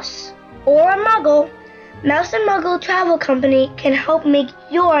mouse or a muggle, Mouse and Muggle Travel Company can help make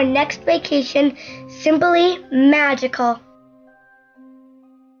your next vacation simply magical.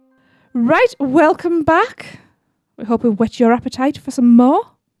 Right, welcome back. We hope we've whet your appetite for some more.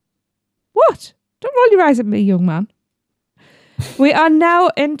 What? Don't roll your eyes at me, young man. We are now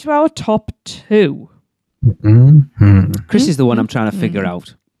into our top 2. Chris is the one I'm trying to figure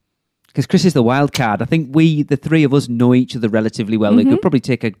out. Because Chris is the wild card. I think the three of us, know each other relatively well. We could probably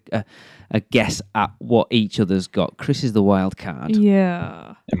take a guess at what each other's got. Chris is the wild card.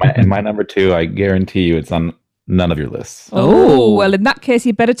 Yeah. And my number 2, I guarantee you it's on none of your lists. Oh, well, in that case,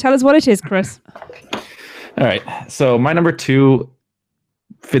 you better tell us what it is, Chris. All right. So my number 2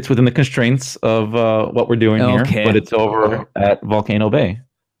 fits within the constraints of what we're doing here, but it's over at Volcano Bay.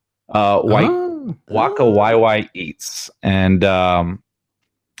 Waka YY Eats. And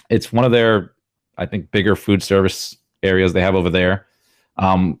it's one of their, I think, bigger food service areas they have over there.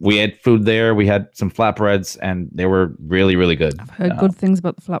 We had food there. We had some flatbreads, and they were really, really good. I've heard good things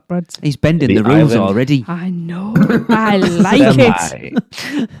about the flatbreads. He's bending the rules already. I know. I like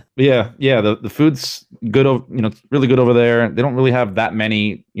it. Yeah. The food's good. It's really good over there. They don't really have that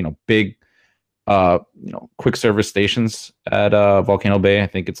many, big, quick service stations at Volcano Bay. I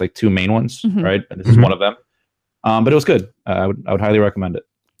think it's like 2 main ones, right? And this is one of them. But it was good. I would highly recommend it.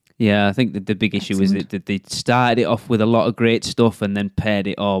 Yeah, I think that the big issue is that they started it off with a lot of great stuff and then pared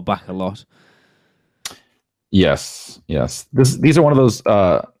it all back a lot. Yes. These are one of those,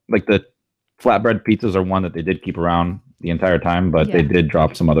 like the flatbread pizzas are one that they did keep around the entire time, but they did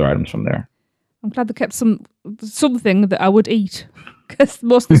drop some other items from there. I'm glad they kept something that I would eat. Because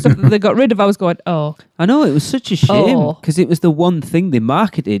most of the stuff that they got rid of, I was going, oh. I know, it was such a shame because it was the one thing they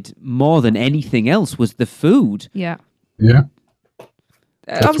marketed more than anything else was the food. Yeah. Yeah.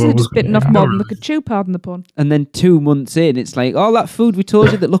 Obviously, just bitten off more than they could chew, pardon the pun. And then 2 months in, it's like, all that food we told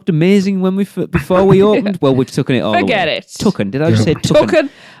you that looked amazing when before we opened, well, we've taken it all away. Forget it. Tucken. Did I just say tucken? Tucken.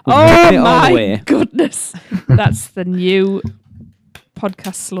 Oh, my goodness. That's the new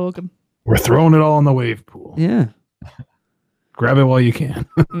podcast slogan. We're throwing it all in the wave pool. Yeah. Grab it while you can.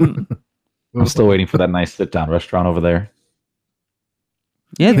 I'm still waiting for that nice sit-down restaurant over there.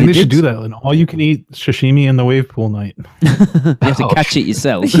 Yeah, they should do that. An all-you-can-eat sashimi in the wave pool night. You have to catch it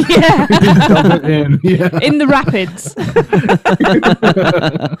yourself. Yeah. Dump it in. Yeah. In the rapids.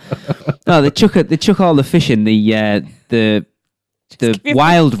 No, they chuck all the fish in the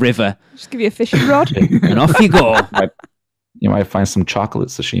wild river. Just give you a fishing rod. And off you go. You might find some chocolate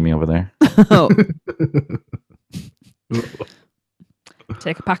sashimi over there.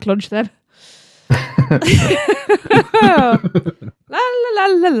 Take a pack lunch then. La la la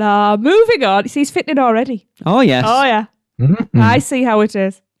la la. Moving on. See, he's fitting already. Oh yes. Oh yeah. I see how it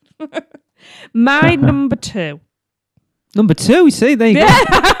is. My number 2. Number 2. You see, there you go.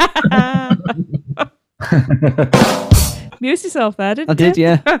 Amuse yourself there, didn't you? I did,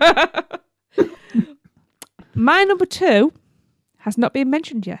 yeah. My number 2 has not been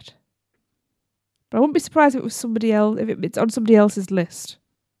mentioned yet. But I wouldn't be surprised if it was somebody else, if it's on somebody else's list.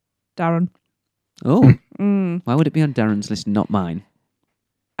 Darren. Oh. Why would it be on Darren's list and not mine?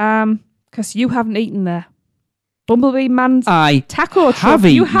 Because you haven't eaten there. Bumblebee Man's taco truck.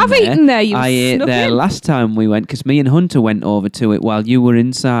 You have eaten there. I ate there last time we went because me and Hunter went over to it while you were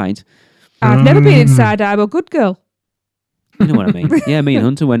inside. I've never been inside. I'm a good girl. You know what I mean? Yeah, me and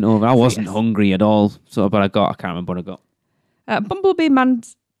Hunter went over. I wasn't hungry at all, but I can't remember what I got. Bumblebee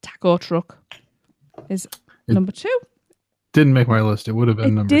Man's taco truck is number 2. Didn't make my list. It would have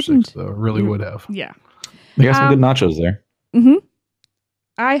been number 6, though. It really would have. Yeah. They got some good nachos there.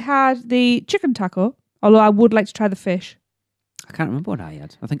 I had the chicken taco, although I would like to try the fish. I can't remember what I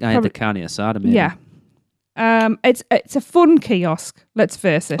had. I think I had the carne asada, maybe. Yeah. It's a fun kiosk, let's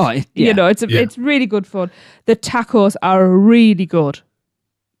face it. Oh, yeah. You know, it's really good fun. The tacos are really good.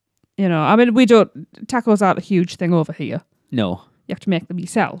 You know, I mean, tacos aren't a huge thing over here. No. You have to make them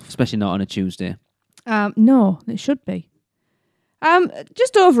yourself. Especially not on a Tuesday. No, it should be.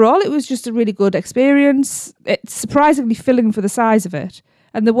 Just overall, it was just a really good experience. It's surprisingly filling for the size of it.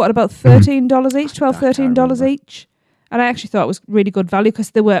 And they're about $13 each, $13 each. And I actually thought it was really good value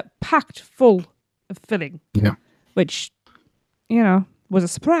because they were packed full of filling. Yeah. Which, was a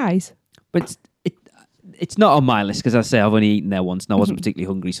surprise. But it's not on my list because I say I've only eaten there once and I wasn't particularly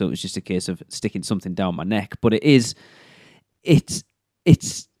hungry, so it was just a case of sticking something down my neck. But it's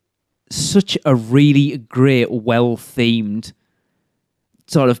such a really great, well-themed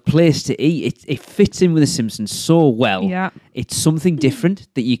sort of place to eat. It fits in with The Simpsons so well. Yeah. It's something different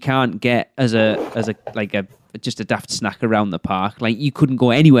that you can't get as a just a daft snack around the park. Like you couldn't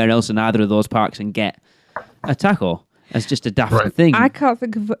go anywhere else in either of those parks and get a taco as just a daft thing. I can't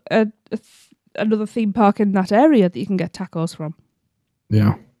think of another theme park in that area that you can get tacos from.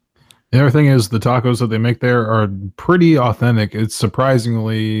 Yeah. The other thing is the tacos that they make there are pretty authentic. It's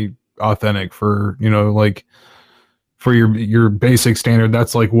surprisingly authentic for, like for your basic standard.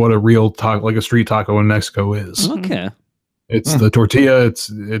 That's like what a real taco, like a street taco in Mexico is. Okay. It's the tortilla.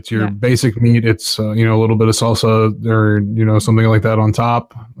 It's your basic meat. It's a little bit of salsa or something like that on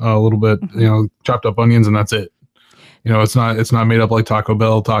top. A little bit chopped up onions, and that's it. It's not made up like Taco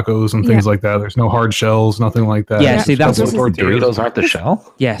Bell tacos and things like that. There's no hard shells, nothing like that. Yeah, see, that's what Doritos aren't the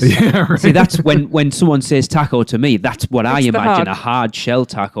shell. Yes. Yeah, right. See, that's when someone says taco to me, that's what I imagine, a hard shell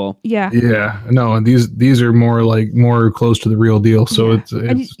taco. Yeah. Yeah. No, and these are more close to the real deal. So it's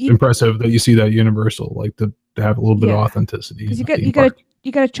impressive that you see that Universal, like to have a little bit of authenticity. Because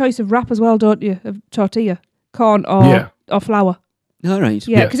you get a choice of wrap as well, don't you? Of tortilla, corn or flour. All right.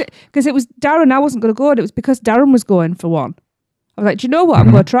 Yeah, because it was Darren. I wasn't going to go, and it was because Darren was going for one. I was like, do you know what?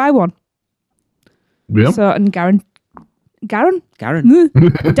 I'm going to try one. Yeah. So, and Darren guided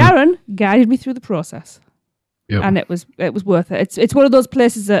me through the process. Yep. And it was worth it. It's one of those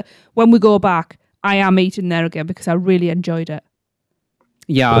places that when we go back, I am eating there again because I really enjoyed it.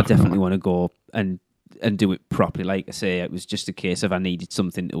 Yeah, I definitely want to go and do it properly. Like I say, it was just a case of I needed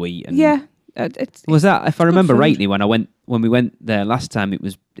something to eat. And was that, if I remember rightly, when we went there last time, it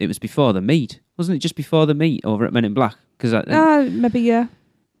was before the meet, wasn't it? Just before the meet over at Men in Black, because maybe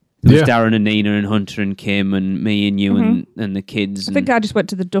There was Darren and Nina and Hunter and Kim and me and you and the kids. I think I just went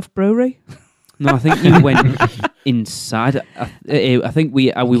to the Duff Brewery. No, I think you went inside. I think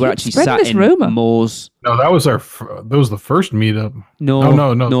we were actually sat in Moore's. No, that was the first meetup.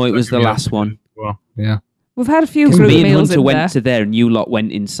 No, it was the last one. Well, yeah. We've had a few group meals and Hunter in went there. to there, and you lot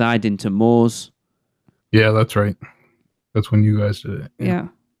went inside into Moore's. Yeah, that's right. That's when you guys did it.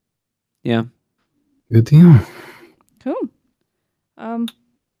 Yeah. Good deal. Cool. Darren.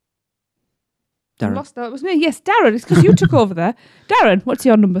 I lost that. It was me. Yes, Darren. It's because you took over there. Darren, what's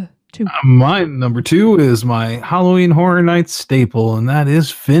your number 2? My number 2 is my Halloween Horror Nights staple, and that is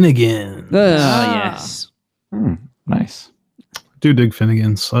Finnegan. Yes. Nice. Do dig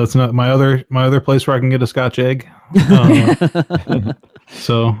Finnegan's. It's not my other place where I can get a Scotch egg.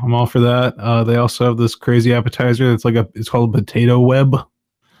 So I'm all for that. They also have this crazy appetizer. It's called a potato web.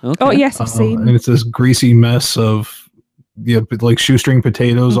 Okay. Oh yes, I've seen. And it's this greasy mess of like shoestring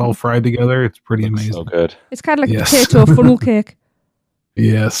potatoes all fried together. It's pretty amazing. So good. It's kind of like a potato funnel cake.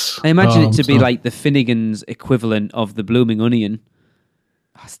 Yes. I imagine it to be like the Finnegan's equivalent of the blooming onion.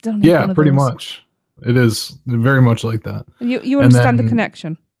 I still need one of pretty those. much. It is very much like that. And you understand the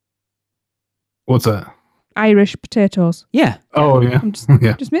connection? What's that? Irish potatoes. Yeah. Oh yeah. I'm just,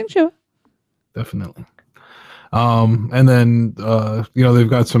 yeah. just making sure. Definitely. And then they've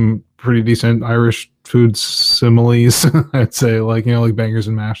got some pretty decent Irish food similes. I'd say like bangers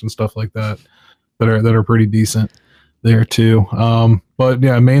and mash and stuff like that are pretty decent there too. But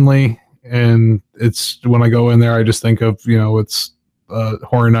yeah, mainly, and it's when I go in there, I just think of it's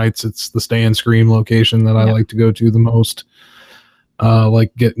Horror Nights. It's the Stay and Scream location that I like to go to the most.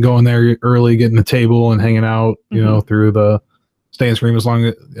 Like going there early, getting a table and hanging out, through the Stay and Scream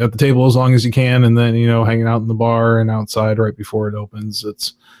at the table as long as you can, and then hanging out in the bar and outside right before it opens.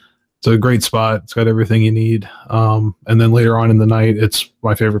 It's a great spot. It's got everything you need. And then later on in the night, it's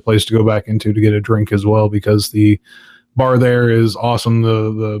my favorite place to go back into to get a drink as well, because the bar there is awesome.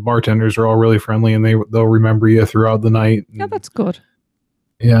 The bartenders are all really friendly, and they'll remember you throughout the night. Yeah, that's good.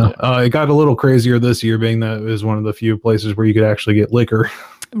 Yeah, it got a little crazier this year, being that it was one of the few places where you could actually get liquor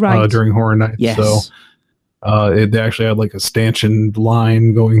during Horror Nights. Yes. So they actually had like a stanchion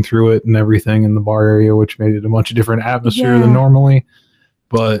line going through it and everything in the bar area, which made it a much different atmosphere than normally.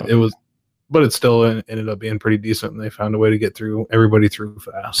 But it still ended up being pretty decent, and they found a way to get everybody through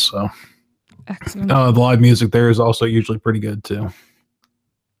fast. So excellent. The live music there is also usually pretty good too.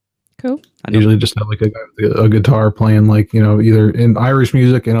 Cool. I usually just have like a guitar playing like, either in Irish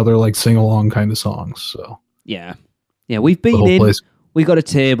music and other like sing along kind of songs. So yeah, we've been in, place. We got a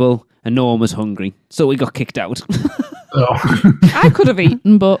table and no one was hungry, so we got kicked out. I could have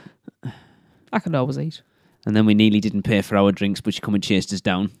eaten, but I could always eat. And then we nearly didn't pay for our drinks, but she come and chased us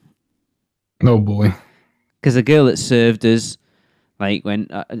down. Oh boy. Because the girl that served us like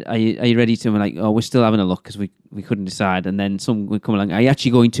went, are you ready to? And we're like, oh, we're still having a look because we couldn't decide. And then some would come along, are you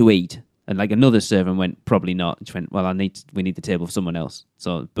actually going to eat? And like another servant went, probably not. And she went, well, we need the table for someone else.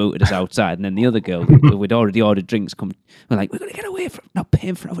 So booted us outside. And then the other girl, we'd already ordered drinks, we're like, we're going to get away from not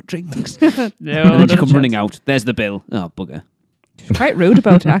paying for our drinks. No, and then she come running out. There's the bill. Oh, bugger. She was quite rude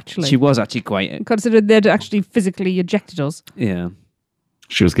about it, actually. She was actually quite. Considering they'd actually physically ejected us. Yeah.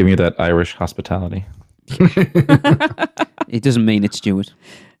 She was giving you that Irish hospitality. It doesn't mean it's Stuart.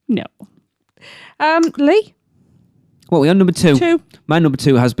 No. Lee? What are we on number 2? 2. My number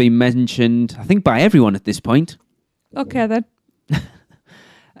 2 has been mentioned, I think, by everyone at this point, Okay, then.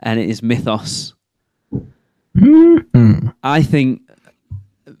 and it is Mythos. Mm-hmm. I think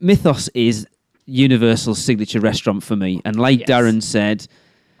Mythos is Universal's signature restaurant for me. And like Yes. Darren said,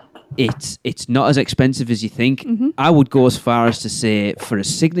 it's not as expensive as you think. Mm-hmm. I would go as far as to say, for a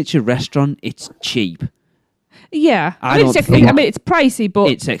signature restaurant, it's cheap. Yeah. I don't it's, think- it's pricey, but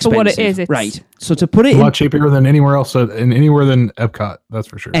It's expensive. for what it is, it's... right. So to put it A in lot cheaper than anywhere else, anywhere than Epcot. That's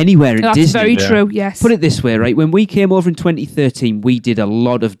for sure. anywhere at That's Disney. very Yeah. true, yes. Put it this way, right? When we came over in 2013, we did a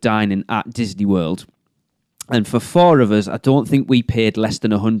lot of dining at Disney World. And for 4 of us, I don't think we paid less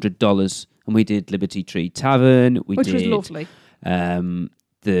than $100. And we did Liberty Tree Tavern. Which was lovely.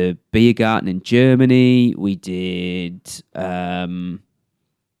 The Beer Garden in Germany. We did...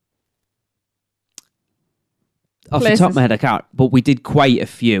 off the top of my head, I can't. But we did quite a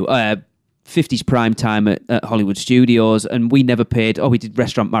few. 50s Prime Time at Hollywood Studios. And we never paid... Oh, we did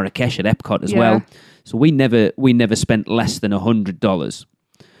Restaurant Marrakesh at Epcot as well. So we never spent less than $100.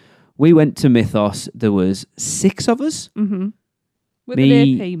 We went to Mythos. There was 6 of us. Mm-hmm. With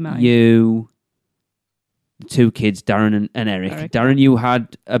Me, an AP, mate. you, 2 kids, Darren and Eric. Eric. Darren, you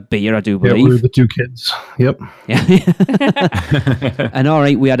had a beer, I do Yeah, we were believe. the 2 kids. Yep. Yeah. And all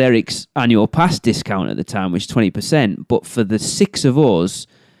right, we had Eric's annual pass discount at the time, which is 20%. But for the 6 of us,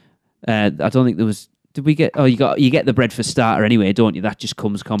 I don't think there was... Did we get... Oh, you get the bread for starter anyway, don't you? That just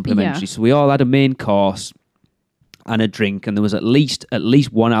comes complimentary. Yeah. So we all had a main course and a drink, and there was at least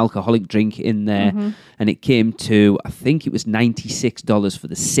one alcoholic drink in there, and it came to, I think it was $96 for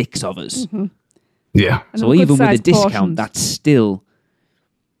the 6 of us. Mm-hmm. Yeah. And So all even with a good-sized discount, portions. that's still,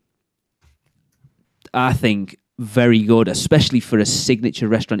 I think, very good, especially for a signature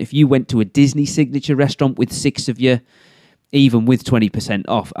restaurant. If you went to a Disney signature restaurant with 6 of you, even with 20%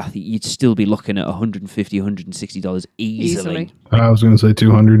 off, I think you'd still be looking at $150, $160 easily. I was going to say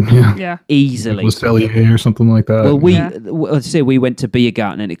 200. Yeah. Yeah. Easily. Was Cellier or something like that. Well, Yeah. let's say we went to Beer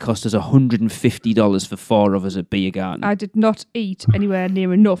Garden and it cost us $150 for 4 of us at Beer Garden. I did not eat anywhere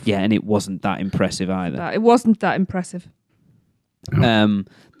near enough. Yeah, and it wasn't that impressive either. It wasn't that impressive. The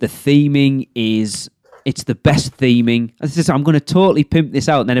theming is... It's the best theming. I'm going to totally pimp this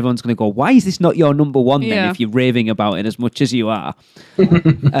out, and then everyone's going to go, why is this not your number 1 then, Yeah. if you're raving about it as much as you are?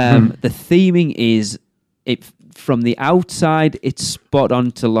 The theming is, from the outside, it's spot on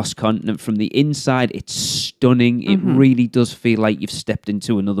to Lost Continent. From the inside, it's stunning. It really does feel like you've stepped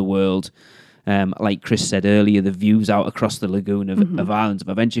into another world. Like Chris said earlier, the views out across the lagoon of Islands of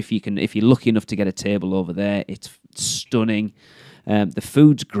Adventure. If you're lucky enough to get a table over there, it's stunning. The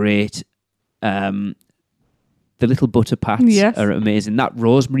food's great. The little butter pats Yes. are amazing. That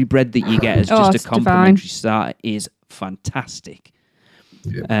rosemary bread that you get as Oh, just a it's complimentary starter is fantastic.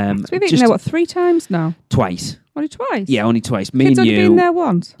 Yeah. So we've eaten just there, 3 times now? twice. Only twice? Yeah, only twice. Me Kids and only you. been there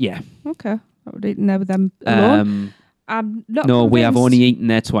once? Yeah. Okay. I would eaten there with them alone. I'm not No, we have convinced. only eaten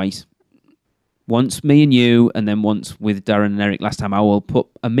there twice. Once me and you, and then once with Darren and Eric last time. I will put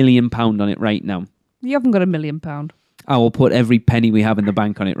 £1 million on it right now. You haven't got £1 million. I will put every penny we have in the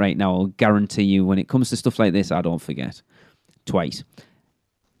bank on it right now. I'll guarantee you, when it comes to stuff like this, I don't forget. Twice.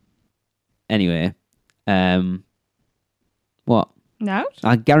 Anyway, what? No?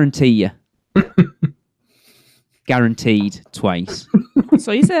 I guarantee you. Guaranteed twice.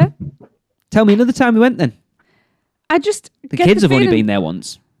 So you say? Tell me another time we went then. I just The get kids the have only feeling- been there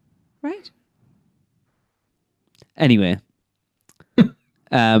once. Right. Anyway.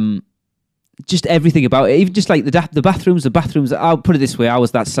 Just everything about it, even just like the bathrooms. I'll put it this way: I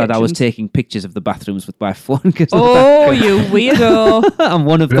was that sad. I was Kitchens. taking pictures of the bathrooms with my phone. 'Cause of Oh, you weirdo. I'm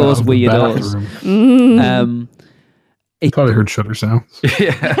one of Yeah, those the weirdos. bathroom. It, I thought I heard shutter sounds.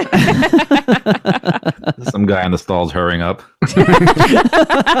 Yeah. Some guy in the stalls hurrying up.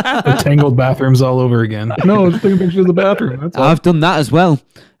 The tangled bathrooms all over again. No, I was taking pictures of the bathroom. That's all. I've done that as well.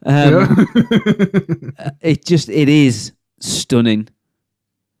 Yeah. It is stunning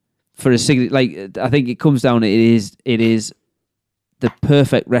for a signature. Like, I think it comes down. It is the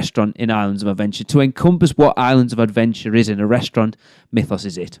perfect restaurant in Islands of Adventure to encompass what Islands of Adventure is in a restaurant. Mythos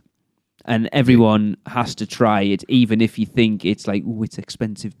is it. And everyone has to try it, even if you think it's like, oh, it's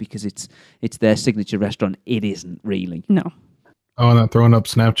expensive because it's their signature restaurant. It isn't really. No. Oh, and that throwing up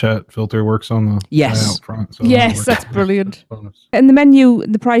Snapchat filter works on the Yes. guy out front. So Yes, that works. that's brilliant. Bonus. And the menu,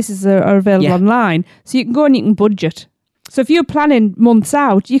 the prices are available Yeah. online. So you can go and you can budget. So if you're planning months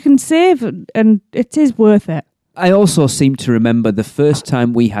out, you can save and it is worth it. I also seem to remember the first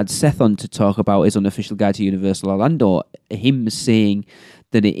time we had Seth on to talk about his unofficial guide to Universal Orlando, him saying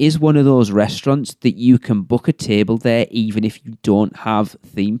that it is one of those restaurants that you can book a table there even if you don't have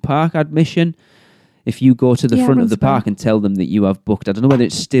theme park admission. If you go to the front of the park and tell them that you have booked, I don't know whether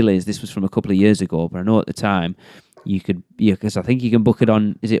it still is, this was from a couple of years ago, but I know at the time you could, because I think you can book it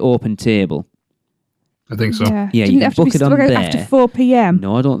on, is it Open Table? I think so. Yeah, Yeah, didn't you it can have to book be it on there. after 4 p.m.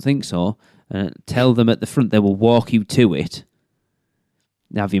 No, I don't think so. Tell them at the front, they will walk you to it.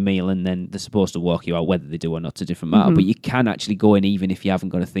 Have your meal, and then they're supposed to walk you out. Whether they do or not, it's a different matter. But you can actually go in even if you haven't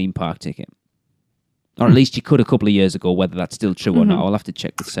got a theme park ticket, or at least you could a couple of years ago. Whether that's still true or not, I'll have to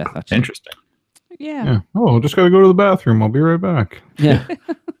check with Seth. Actually, Interesting. Yeah. Oh, just got to go to the bathroom. I'll be right back. Yeah.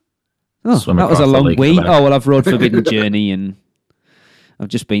 Oh, Swim that was a across the long lake week. and back. Oh well, I've rode Forbidden Journey, and I've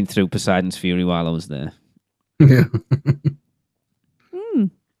just been through Poseidon's Fury while I was there. Yeah.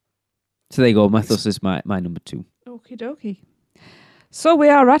 So there you go. Mythos is my number 2. Okie dokie. So we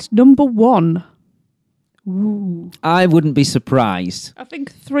are at number 1. Ooh. I wouldn't be surprised. I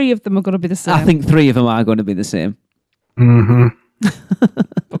think 3 of them are going to be the same. I think 3 of them are going to be the same. Mm-hmm.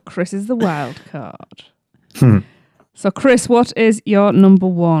 But Chris is the wild card. So Chris, what is your number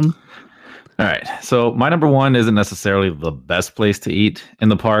 1? All right. So my number 1 isn't necessarily the best place to eat in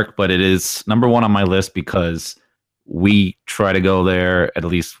the park, but it is number 1 on my list because we try to go there at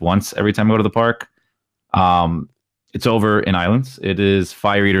least once every time we go to the park. It's over in Islands. It is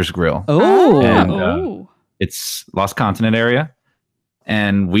Fire Eater's Grill. Oh. And, it's Lost Continent area.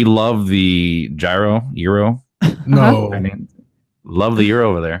 And we love the gyro. No. I mean, love the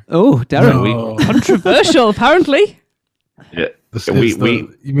gyro over there. Oh, Darren. No. Controversial, apparently. Yeah.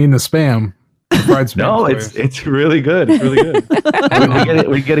 You mean the spam? The fried spam. No, flavors. it's really good. It's really good.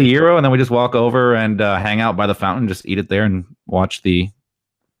 we get a gyro and then we just walk over and hang out by the fountain, just eat it there and watch the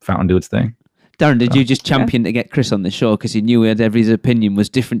fountain do its thing. Darren, did you just champion to get Chris on the show because you knew his opinion was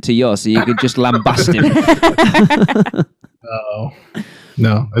different to yours, so you could just lambast him?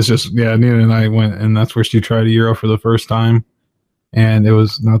 No, it's just, Nina and I went, and that's where she tried a gyro for the first time, and it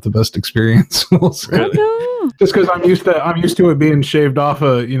was not the best experience. We'll say. Oh, no. Just because I'm used to it being shaved off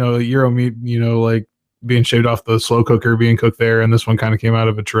a gyro meat, like being shaved off the slow cooker, being cooked there, and this one kind of came out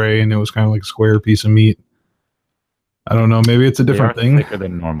of a tray, and it was kind of like a square piece of meat. I don't know. Maybe it's a different thing. Thicker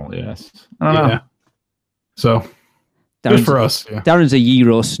than normal, yes. I don't know. So, just for us. Yeah. Darren's a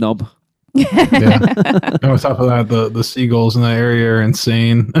gyro snob. Yeah. And on top of that, the seagulls in that area are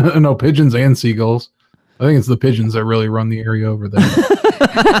insane. No, pigeons and seagulls. I think it's the pigeons that really run the area over there.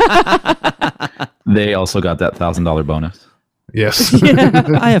 They also got that $1,000 bonus. Yes.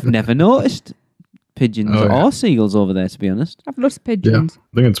 I have never noticed pigeons or seagulls over there, to be honest. I've lost Yeah, pigeons.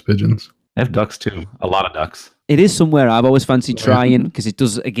 I think it's pigeons. I have ducks too. A lot of ducks. It is somewhere I've always fancied trying because it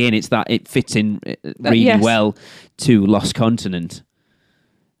does. Again, it fits in really well to Lost Continent.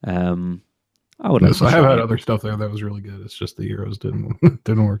 I would. Yes, I have had other stuff there that was really good. It's just the gyros didn't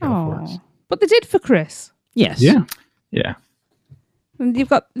work out for us. But they did for Chris. Yes. Yeah. Yeah. And you've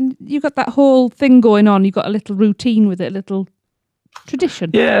got that whole thing going on. You've got a little routine with it, a little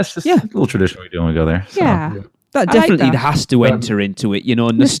tradition. Yeah, it's just a little tradition we do when we go there. So. Yeah. That I like definitely that. has to enter into it,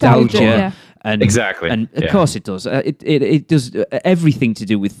 nostalgia. yeah. And Exactly. And of Yeah. course it does. It does everything to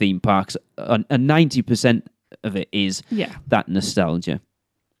do with theme parks. And 90% of it is that nostalgia.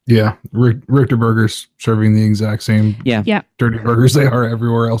 Yeah. Richter Burgers serving the exact same dirty burgers they are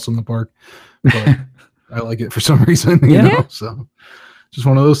everywhere else in the park. But I like it for some reason, you know. So just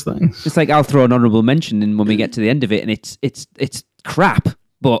one of those things. It's like I'll throw an honourable mention in when we get to the end of it, and it's crap,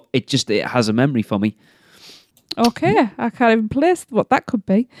 but it has a memory for me. Okay, I can't even place what that could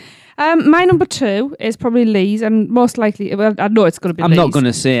be. My number 2 is probably Lee's, and most likely, well, I know it's going to be Lee's. I'm not going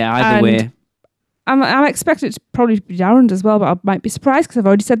to say it either way. I'm expecting it to probably be Darren's as well, but I might be surprised because I've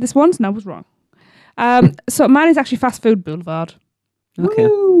already said this once and I was wrong. So mine is actually Fast Food Boulevard. Okay.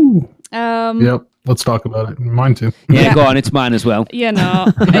 Woo. Yep. Let's talk about it. Mine too. Yeah, go on. It's mine as well. Yeah, no.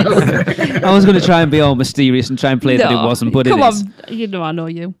 I was going to try and be all mysterious and try and play that it wasn't, but it is. Come on, I know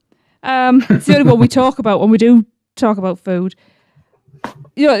you. It's the only one we talk about when we do talk about food.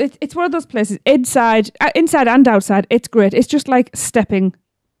 It's one of those places, inside and outside, it's great. It's just like stepping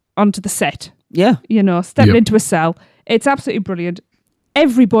onto the set. Yeah. Stepping into a cell. It's absolutely brilliant.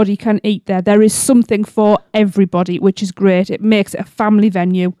 Everybody can eat there. There is something for everybody, which is great. It makes it a family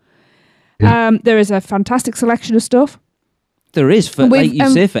venue. Yeah. There is a fantastic selection of stuff. There is, like you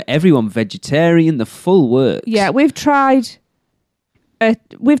say, for everyone, vegetarian, the full works. Yeah, we've tried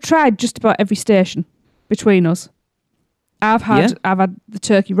just about every station between us. I've had the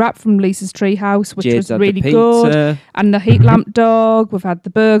turkey wrap from Lisa's Treehouse, which was really good, and the heat lamp dog. We've had the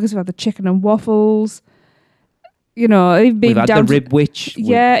burgers, we've had the chicken and waffles. We've been had down the rib witch.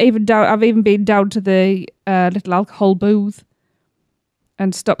 I've even been down to the little alcohol booth.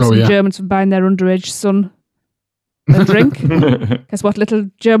 and stopped Oh, some yeah. Germans from buying their underage son a drink. Guess what little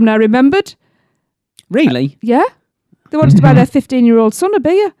German I remembered? Really? Yeah. They wanted to buy their 15-year-old son a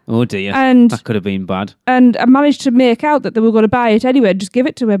beer. Oh dear. And That could have been bad. and I managed to make out that they were going to buy it anyway and just give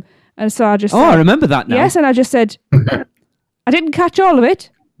it to him. And so I just Oh, said, I remember that now. yes, and I just said, I didn't catch all of it,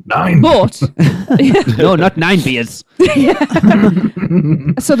 9. but... No, not 9 beers.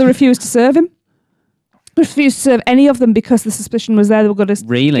 So they refused to serve him. Refused to serve any of them because the suspicion was there they were going to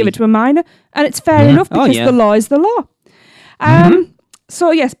Really? give it to a minor. And it's fair Yeah. enough Oh, because yeah. the law is the law.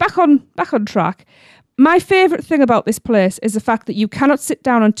 So yes, back on track. My favourite thing about this place is the fact that you cannot sit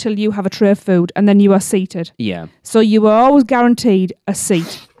down until you have a tray of food and then you are seated. Yeah. So you are always guaranteed a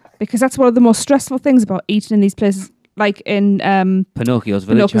seat because that's one of the most stressful things about eating in these places, like in Pinocchio's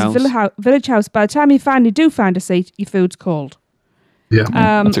Village Pinocchio's House. Village House. By the time you finally do find a seat, your food's cold. Yeah.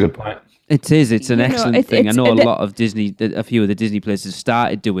 That's a good point. It is. It's an You know, excellent thing. I know a it- lot of Disney, a few of the Disney places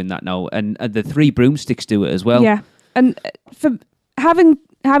started doing that now, and the 3 broomsticks do it as well. Yeah, and for having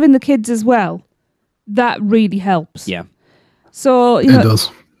the kids as well, that really helps. Yeah. So you It know,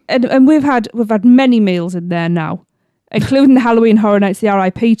 does. and we've had many meals in there now, including the Halloween Horror Nights, the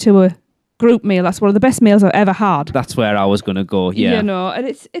RIP tour group meal. That's one of the best meals I've ever had. That's where I was going to go. Yeah. You know, and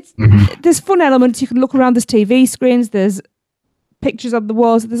it's there's fun elements. You can look around. There's TV screens. There's pictures on the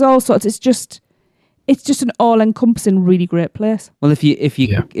walls. There's all sorts. It's just an all-encompassing, really great place. Well, if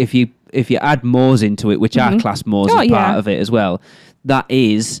you add Moors into it, which are class Moors Oh, as yeah. part of it as well, that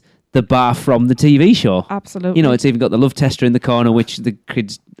is the bar from the TV show. Absolutely. You know, it's even got the love tester in the corner, which the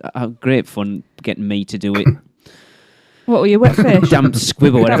kids have great fun getting me to do it. What were you, wet fish? Damp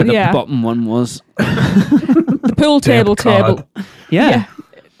squib or whatever Yeah. the bottom one was. The pool table. Yeah.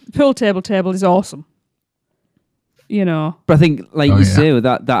 The pool table is awesome. You know. But I think, like Oh, you yeah. say, with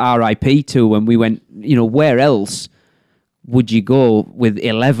that RIP tour, when we went, you know, where else would you go with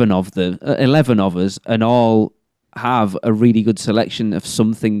 11 of us and all have a really good selection of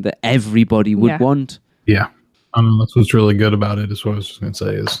something that everybody would Yeah. want? Yeah. That's what's really good about it, is what I was just going to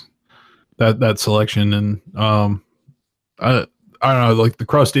say, is that selection. And I don't know, like the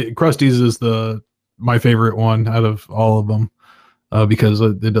Krusty's is my favorite one out of all of them, because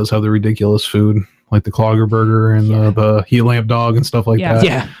it does have the ridiculous food, like the Clogger Burger and the heel lamp dog and stuff like Yeah. that.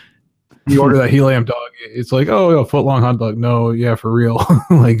 Yeah. You order that heel lamp dog, it's like, oh, a foot long hot dog. No, yeah, for real.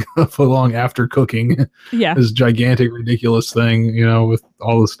 Like a foot long after cooking. Yeah. This gigantic, ridiculous thing, you know, with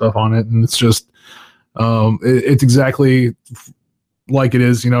all this stuff on it. And it's just, it's exactly like it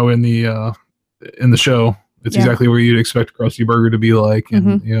is, you know, in the show. It's Yeah. exactly where you'd expect a Krusty Burger to be like.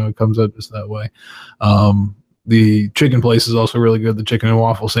 And, you know, it comes out just that way. The chicken place is also really good. The chicken and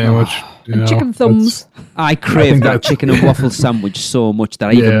waffle sandwich. You know, Chicken thumbs. I crave think that that's- chicken and waffle sandwich so much that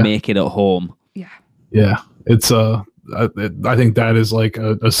I even Yeah. make it at home. Yeah, it's I think that is like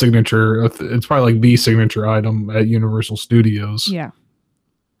a signature. It's probably like the signature item at Universal Studios. Yeah.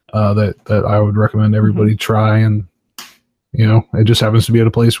 That I would recommend everybody try. And you know, it just happens to be at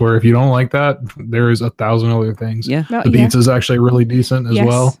a place where if you don't like that, there is 1,000 other things. Yeah. No, The yeah. pizza is actually really decent as Yes.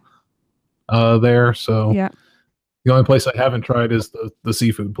 well. There, so Yeah. the only place I haven't tried is the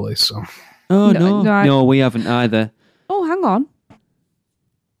seafood place. So Oh, No, no. no, No, we haven't either. Oh, hang on.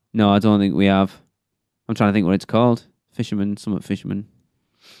 No, I don't think we have. I'm trying to think what it's called. Fisherman.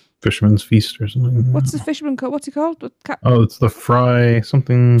 Fisherman's Feast or something. What's the fisherman called? What's he called? Oh, it's the fry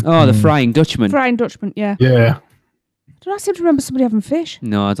something. Oh, the Frying Dutchman. Frying Dutchman, yeah. Yeah. Don't I seem to remember somebody having fish?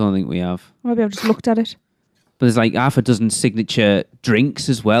 No, I don't think we have. Maybe I've just looked at it. But there's like half a dozen signature drinks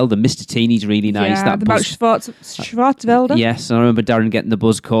as well. The Mr. Teeny's really nice. Yeah, that the Mount Schwarzwälder. Yes, I remember Darren getting the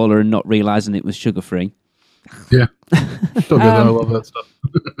Buzz Cola and not realising it was sugar-free. Yeah. Still good. I love that stuff.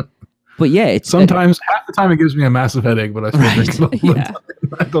 But yeah, it's... Sometimes, half the time, it gives me a massive headache, but I still drink it all the Yeah. time.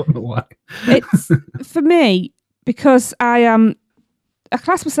 I don't know why. It's, for me, because I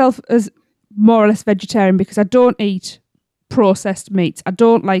class myself as more or less vegetarian because I don't eat processed meats. I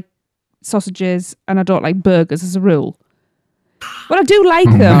don't like sausages and I don't like burgers as a rule. But I do like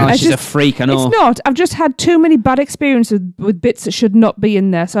them. Oh, I she's just, a freak, I know. It's not. I've just had too many bad experiences with bits that should not be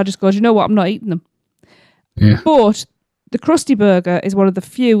in there. So I just go, you know what? I'm not eating them. Yeah. But the Krusty Burger is one of the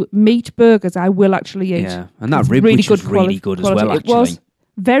few meat burgers I will actually eat. Yeah, and that It's rib, which was quali- really good as quality. well, It was actually.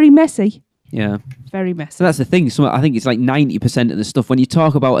 very messy. Yeah. Very So messy. that's the thing. So I think it's like 90% of the stuff. When you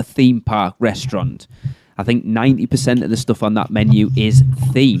talk about a theme park restaurant, I think 90% of the stuff on that menu is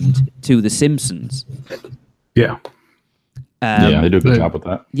themed to The Simpsons. Yeah. Yeah, they do a good the- job with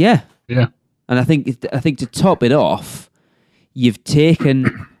that. Yeah. Yeah. And I think to top it off, you've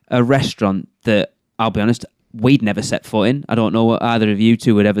taken a restaurant that, I'll be honest, we'd never set foot in. I don't know what either of you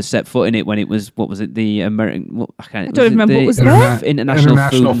two had ever set foot in it when it was, what was it, the American... I don't remember what was there.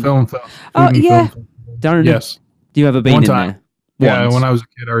 International Film. Oh, yeah. Darren, Yes. do you ever been One in time. there? Yeah, Once. when I was a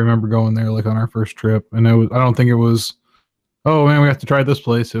kid, I remember going there like on our first trip, and I don't think it was, oh man, we have to try this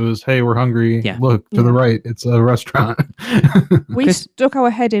place. It was, hey, we're hungry. Yeah. Look to the right, it's a restaurant. We Chris- stuck our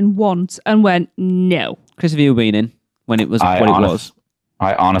head in once and went, no. Chris, have you been in when it was what it was?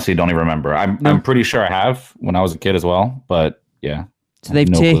 I honestly don't even remember. I'm pretty sure I have when I was a kid as well, but yeah. So they've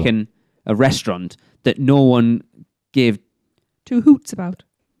No clue. taken a restaurant that no one gave 2 hoots about.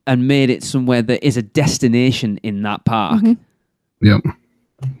 and made it somewhere that is a destination in that park. Yep.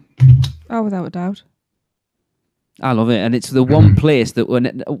 Oh, without a doubt. I love it, and it's the one place that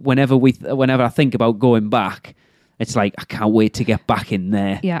whenever I think about going back, it's like I can't wait to get back in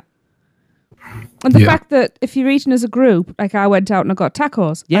there. Yeah. And the fact that if you're eating as a group, like I went out and I got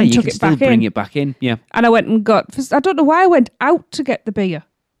tacos, Yeah, and you took can it still back bring in, it back in. Yeah, and I went and got. I don't know why I went out to get the beer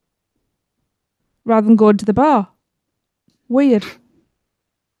rather than going to the bar. Weird.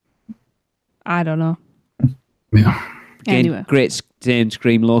 I don't know. Yeah. again, Anyway, great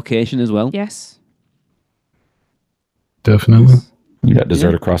Scream location as well. yes. Definitely. You got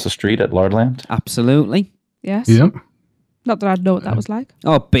dessert across the street at Lardland. Absolutely. Yes. Yep. Not that I'd know what that was like.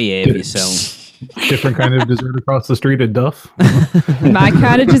 Oh, behave yourself. Different kind of dessert across the street at Duff. My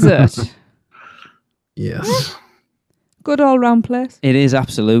kind of dessert. Yes. Good all round place. It is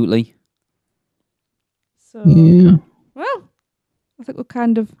absolutely. So, Yeah. well, I think we've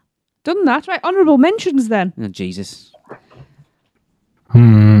kind of done that. Right, honourable mentions then. Oh, Jesus.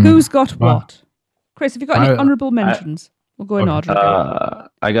 Who's got what? Chris, have you got any I- honourable mentions? We'll go in order. again.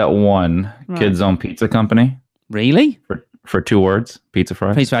 I got one. Right. Kids Own Pizza Company Really? for 2 words. Pizza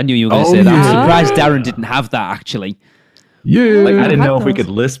fries. Please, I knew you were going to Oh, say that. I'm yeah. surprised Darren didn't have that, actually. Yeah. Like I didn't had know if we those.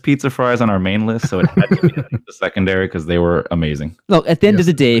 could list pizza fries on our main list, so it had to be the secondary because they were amazing. Look, at the end of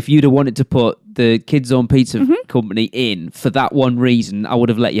the day, if you'd have wanted to put the Kids Own Pizza Company in for that one reason, I would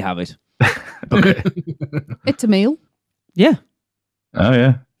have let you have it. Okay. It's a meal. Yeah. Oh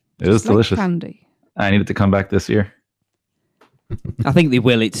yeah, it was Just like delicious. candy. I needed to come back this year. I think they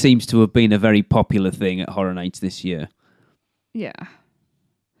will. It seems to have been a very popular thing at Horror Nights this year. Yeah.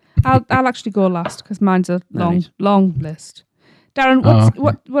 I'll actually go last because mine's a Right. long list. Darren,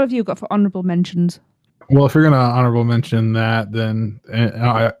 what have you got for honourable mentions? Well, if you're going to honorable mention that, then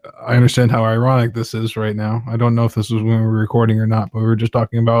I understand how ironic this is right now. I don't know if this was when we were recording or not, but we were just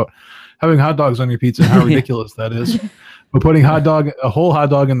talking about having hot dogs on your pizza and how ridiculous that is. But putting a whole hot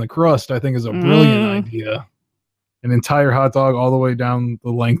dog in the crust, I think is a brilliant idea. An entire hot dog all the way down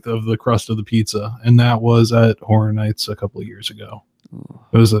the length of the crust of the pizza. And that was at Horror Nights a couple of years ago.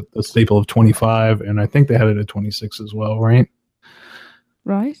 It was a staple of 25, and I think they had it at 26 as well, right?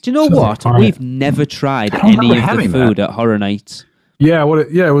 Right. Do you know So, what? all right. We've never tried I don't any remember of the having food at Horror Nights. Yeah,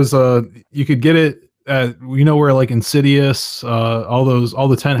 it was you could get it at, where like Insidious, all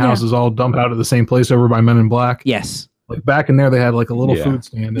the tent houses all dump out of the same place over by Men in Black. Yes. Like back in there they had like a little Yeah. food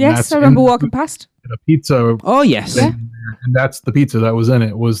stand, and Yes, that's I remember in walking past. a pizza Oh, yes. Yeah. and that's the pizza that was in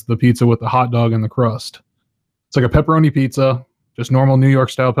it, was the pizza with the hot dog and the crust. It's like a pepperoni pizza, just normal New York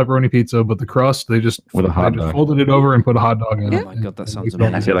style pepperoni pizza, but the crust they just With a hot dog. folded it over and put a hot dog in it. Oh, my God, that sounds And I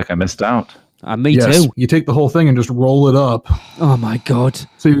amazing. feel like I missed out. Me Yes, too. you take the whole thing and just roll it up. Oh, my God.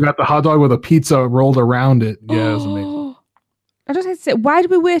 So you got the hot dog with a pizza rolled around it. Yeah, it was amazing. I just had to say, why do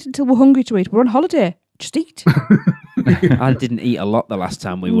we wait until we're hungry to eat? We're on holiday. Just eat. I didn't eat a lot the last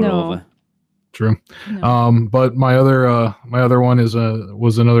time we were No. over. True. No. But my other one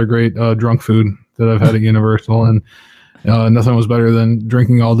was another great drunk food that I've had at Universal, and nothing was better than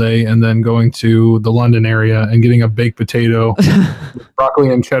drinking all day and then going to the London area and getting a baked potato, with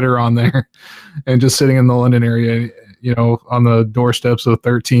broccoli and cheddar on there, and just sitting in the London area, on the doorsteps of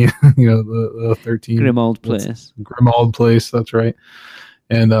 13, the 13 Grim old place. Grimald place. That's right.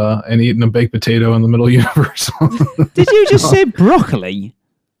 And eating a baked potato in the middle of Universal. Did you just say broccoli?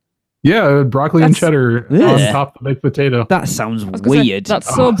 Yeah, broccoli and That's- cheddar on Yeah. top of the baked potato. That sounds I was gonna say, weird.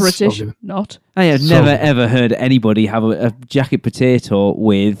 that's Oh, so it's so British. good. Not. I have so never good. ever heard anybody have a jacket potato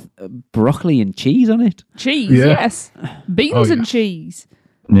with broccoli and cheese on it. Cheese, Yeah. yes. Beans Oh, yeah. and cheese.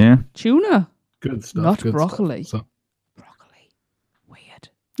 Yeah. Tuna. Good stuff. Not good broccoli. Stuff. So, Broccoli. Weird.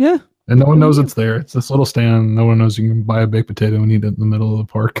 Yeah. and no one knows it's there. It's this little stand. No one knows you can buy a baked potato and eat it in the middle of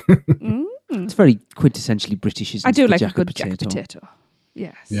the park. Mm. It's very quintessentially British, isn't I it? do the like a jacket good jacket potato.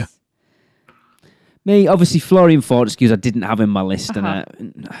 Yes. Yeah. Me, obviously, Florian Fortescue's I didn't have in my list, Uh-huh.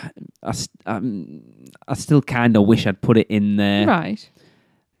 and I still kind of wish I'd put it in there. Right.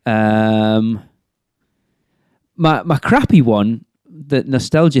 My crappy one, the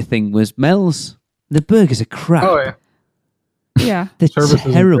nostalgia thing, was Mel's The burgers are crap. Oh yeah, Yeah. They're service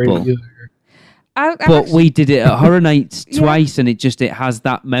isn't great terrible. either. But we did it at Horror Nights twice, and it has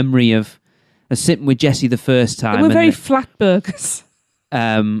that memory of sitting with Jesse the first time. They were and very flat burgers.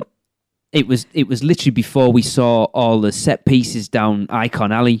 It was literally before we saw all the set pieces down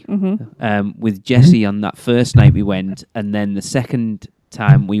Icon Alley with Jesse on that first night we went, and then the second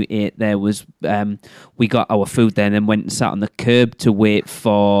time we ate there was we got our food there and then went and sat on the curb to wait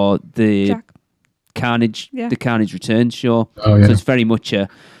for the Jack. Carnage Returns show. Oh yeah. So it's very much a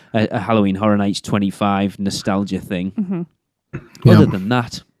Halloween Horror Nights 25 nostalgia thing. Mm-hmm. Other than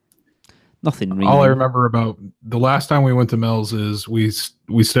that, nothing really. All I remember about the last time we went to Mel's is we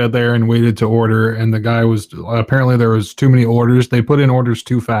sat there and waited to order, and the guy was apparently there was too many orders. They put in orders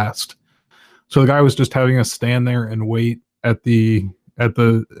too fast, so the guy was just having us stand there and wait at the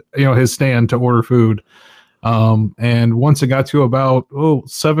his stand to order food. And once it got to about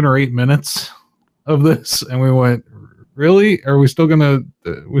 7 or 8 minutes of this, and we went, really? Are we still gotta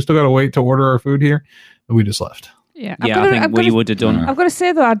wait to order our food here? And we just left. Yeah, I think we would have done. I've got to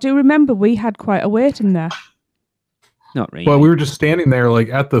say though, I do remember we had quite a wait in there. Not really. Well, we were just standing there like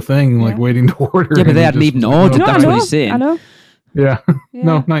at the thing, like waiting to order. Yeah, but and they we hadn't just- even ordered. No, That's I what know, he's saying. I know. Yeah. Yeah.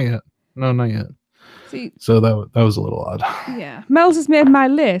 No, not yet. No, not yet. See, So that was a little odd. yeah, Mel's has made my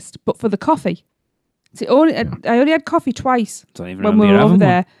list, but for the coffee. See, I only had coffee twice Don't even when we remember were over having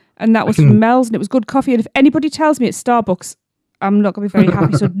there, and that was from Mel's, and it was good coffee. And if anybody tells me it's Starbucks, I'm not going to be very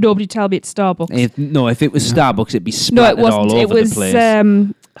happy. So nobody tell me it's Starbucks. If it was Starbucks, it'd be No, splattered it wasn't. all over It was the place.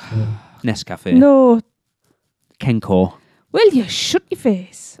 Nescafe. no. Kenko. Will you shut your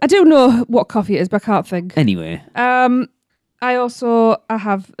face? I do know what coffee it is, but I can't think. Anyway, I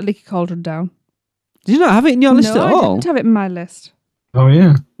have a leaky cauldron down. did you not have it in your list No, at I all? didn't have it in my list. Oh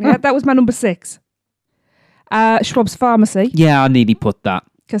yeah. Yeah, that was my number 6. Schwab's Pharmacy, Yeah, I nearly put that.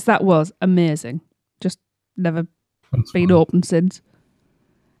 because that was amazing. Just never That's been fine. open since.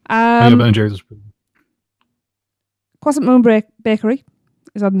 Yeah, Ben and Jerry's is pretty. Crescent Moon Bakery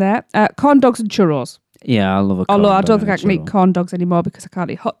is on there. Corn dogs and churros. Yeah, I love a. Although corn I don't dog think I and can eat churro. corn dogs anymore because I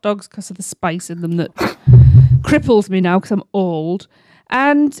can't eat hot dogs because of the spice in them that cripples me now because I'm old.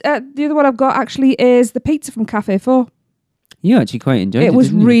 And the other one I've got actually is the pizza from Cafe 4. You actually quite enjoyed it. It was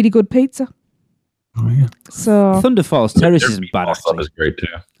didn't you? really good pizza. Oh yeah. So Thunder Falls Terrace Their isn't bad meatball sub actually. is great too.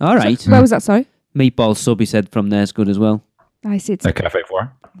 All right, where was that? Sorry, meatball sub he said from there's good as well. I see. It's At Cafe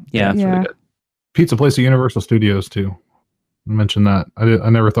 4. Yeah, It's Yeah. really good. Pizza place at Universal Studios too. I mentioned that. I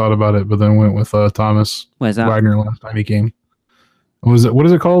never thought about it, but then went with Thomas Where's that? Wagner last time he came. What is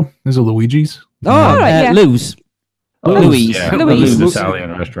it called? Is it Luigi's? Oh, right, yeah. Lou's. Louise. Yeah, Louise. Lou's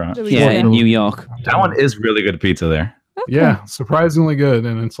Italian restaurant. Louise. Yeah, Yeah. in New York. That one is really good pizza there. okay. Yeah, surprisingly good,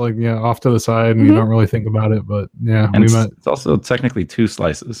 and it's like off to the side, and Mhm. you don't really think about it, but yeah, And we it's, met. it's also technically 2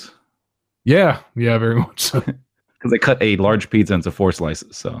 slices Yeah, very much so. because they cut a large pizza into 4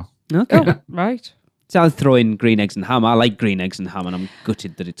 slices. So Okay. Oh, right. So I'll throw in green eggs and ham. I like green eggs and ham, and I'm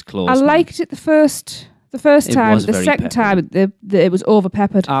gutted that it's closed. I now. liked it the first It time. was The very second peppery. time, it was over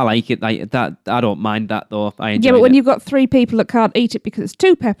peppered. I like it like that. I don't mind that though. I enjoy Yeah, but when it. you've got 3 people that can't eat it because it's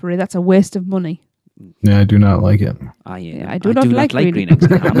too peppery, that's a waste of money. Yeah, I do not like it. I do not like green green eggs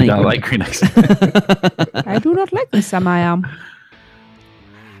and ham. I like green eggs. I do not like this, Sam. I am.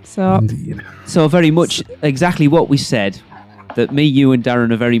 So, Indeed. So very much exactly what we said. That me, you, and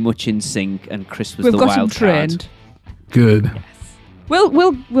Darren are very much in sync, and Chris was we've the got him wild trained. Good.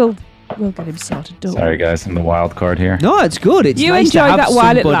 We'll get him sorted. Don't Sorry, worry. guys, I'm the wild card here. card. No, it's good. It's You nice enjoy to have that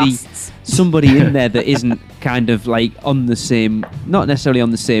while it somebody, lasts. somebody in there that isn't kind of like on the same, not necessarily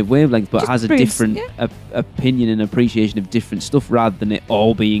on the same wavelength, but Just has a brings- different yeah. opinion and appreciation of different stuff, rather than it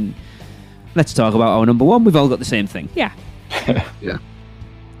all being. Let's talk about our number one. We've all got the same thing. Yeah. Yeah.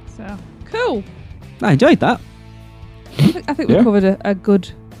 So cool. I enjoyed that. I think we Yeah. covered a good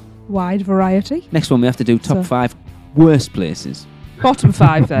wide variety. Next one, we have to do top So- 5 worst places. Bottom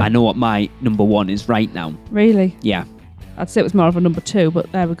 5 then. I know what my number 1 is right now. Really? Yeah. I'd say it was more of a number 2,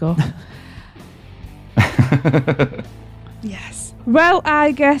 but there we go. Yes. Well,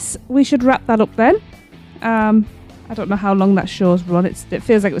 I guess we should wrap that up then. I don't know how long that show's run. It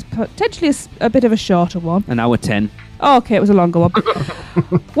feels like it was potentially a bit of a shorter one. An hour 10. Oh, okay, it was a longer one.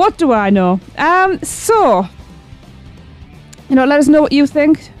 What do I know? So, let us know what you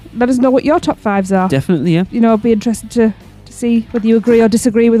think. Let us know what your top 5s are. Definitely, yeah. I'd be interested to see whether you agree or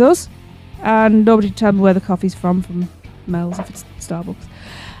disagree with us. And nobody tell me where the coffee's from Mel's if it's Starbucks.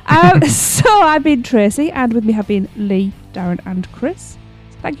 So I've been Tracy, and with me have been Lee, Darren, and Chris.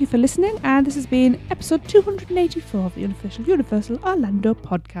 So thank you for listening, and this has been episode 284 of the Unofficial Universal Orlando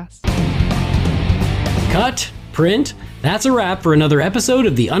podcast. Cut. print, that's a wrap for another episode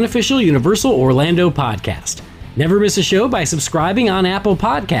of the Unofficial Universal Orlando podcast. Never miss a show by subscribing on Apple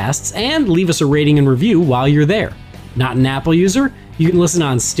Podcasts and leave us a rating and review while you're there. Not an Apple user? You can listen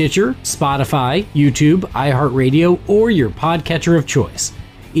on Stitcher, Spotify, YouTube, iHeartRadio, or your podcatcher of choice.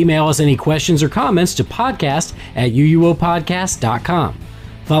 Email us any questions or comments to podcast@uuopodcast.com.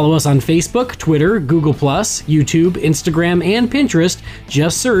 Follow us on Facebook, Twitter, Google+, YouTube, Instagram, and Pinterest.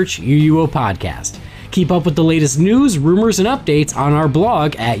 Just search UUO Podcast. Keep up with the latest news, rumors, and updates on our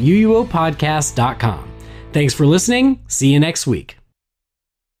blog at uuopodcast.com. Thanks for listening. See you next week.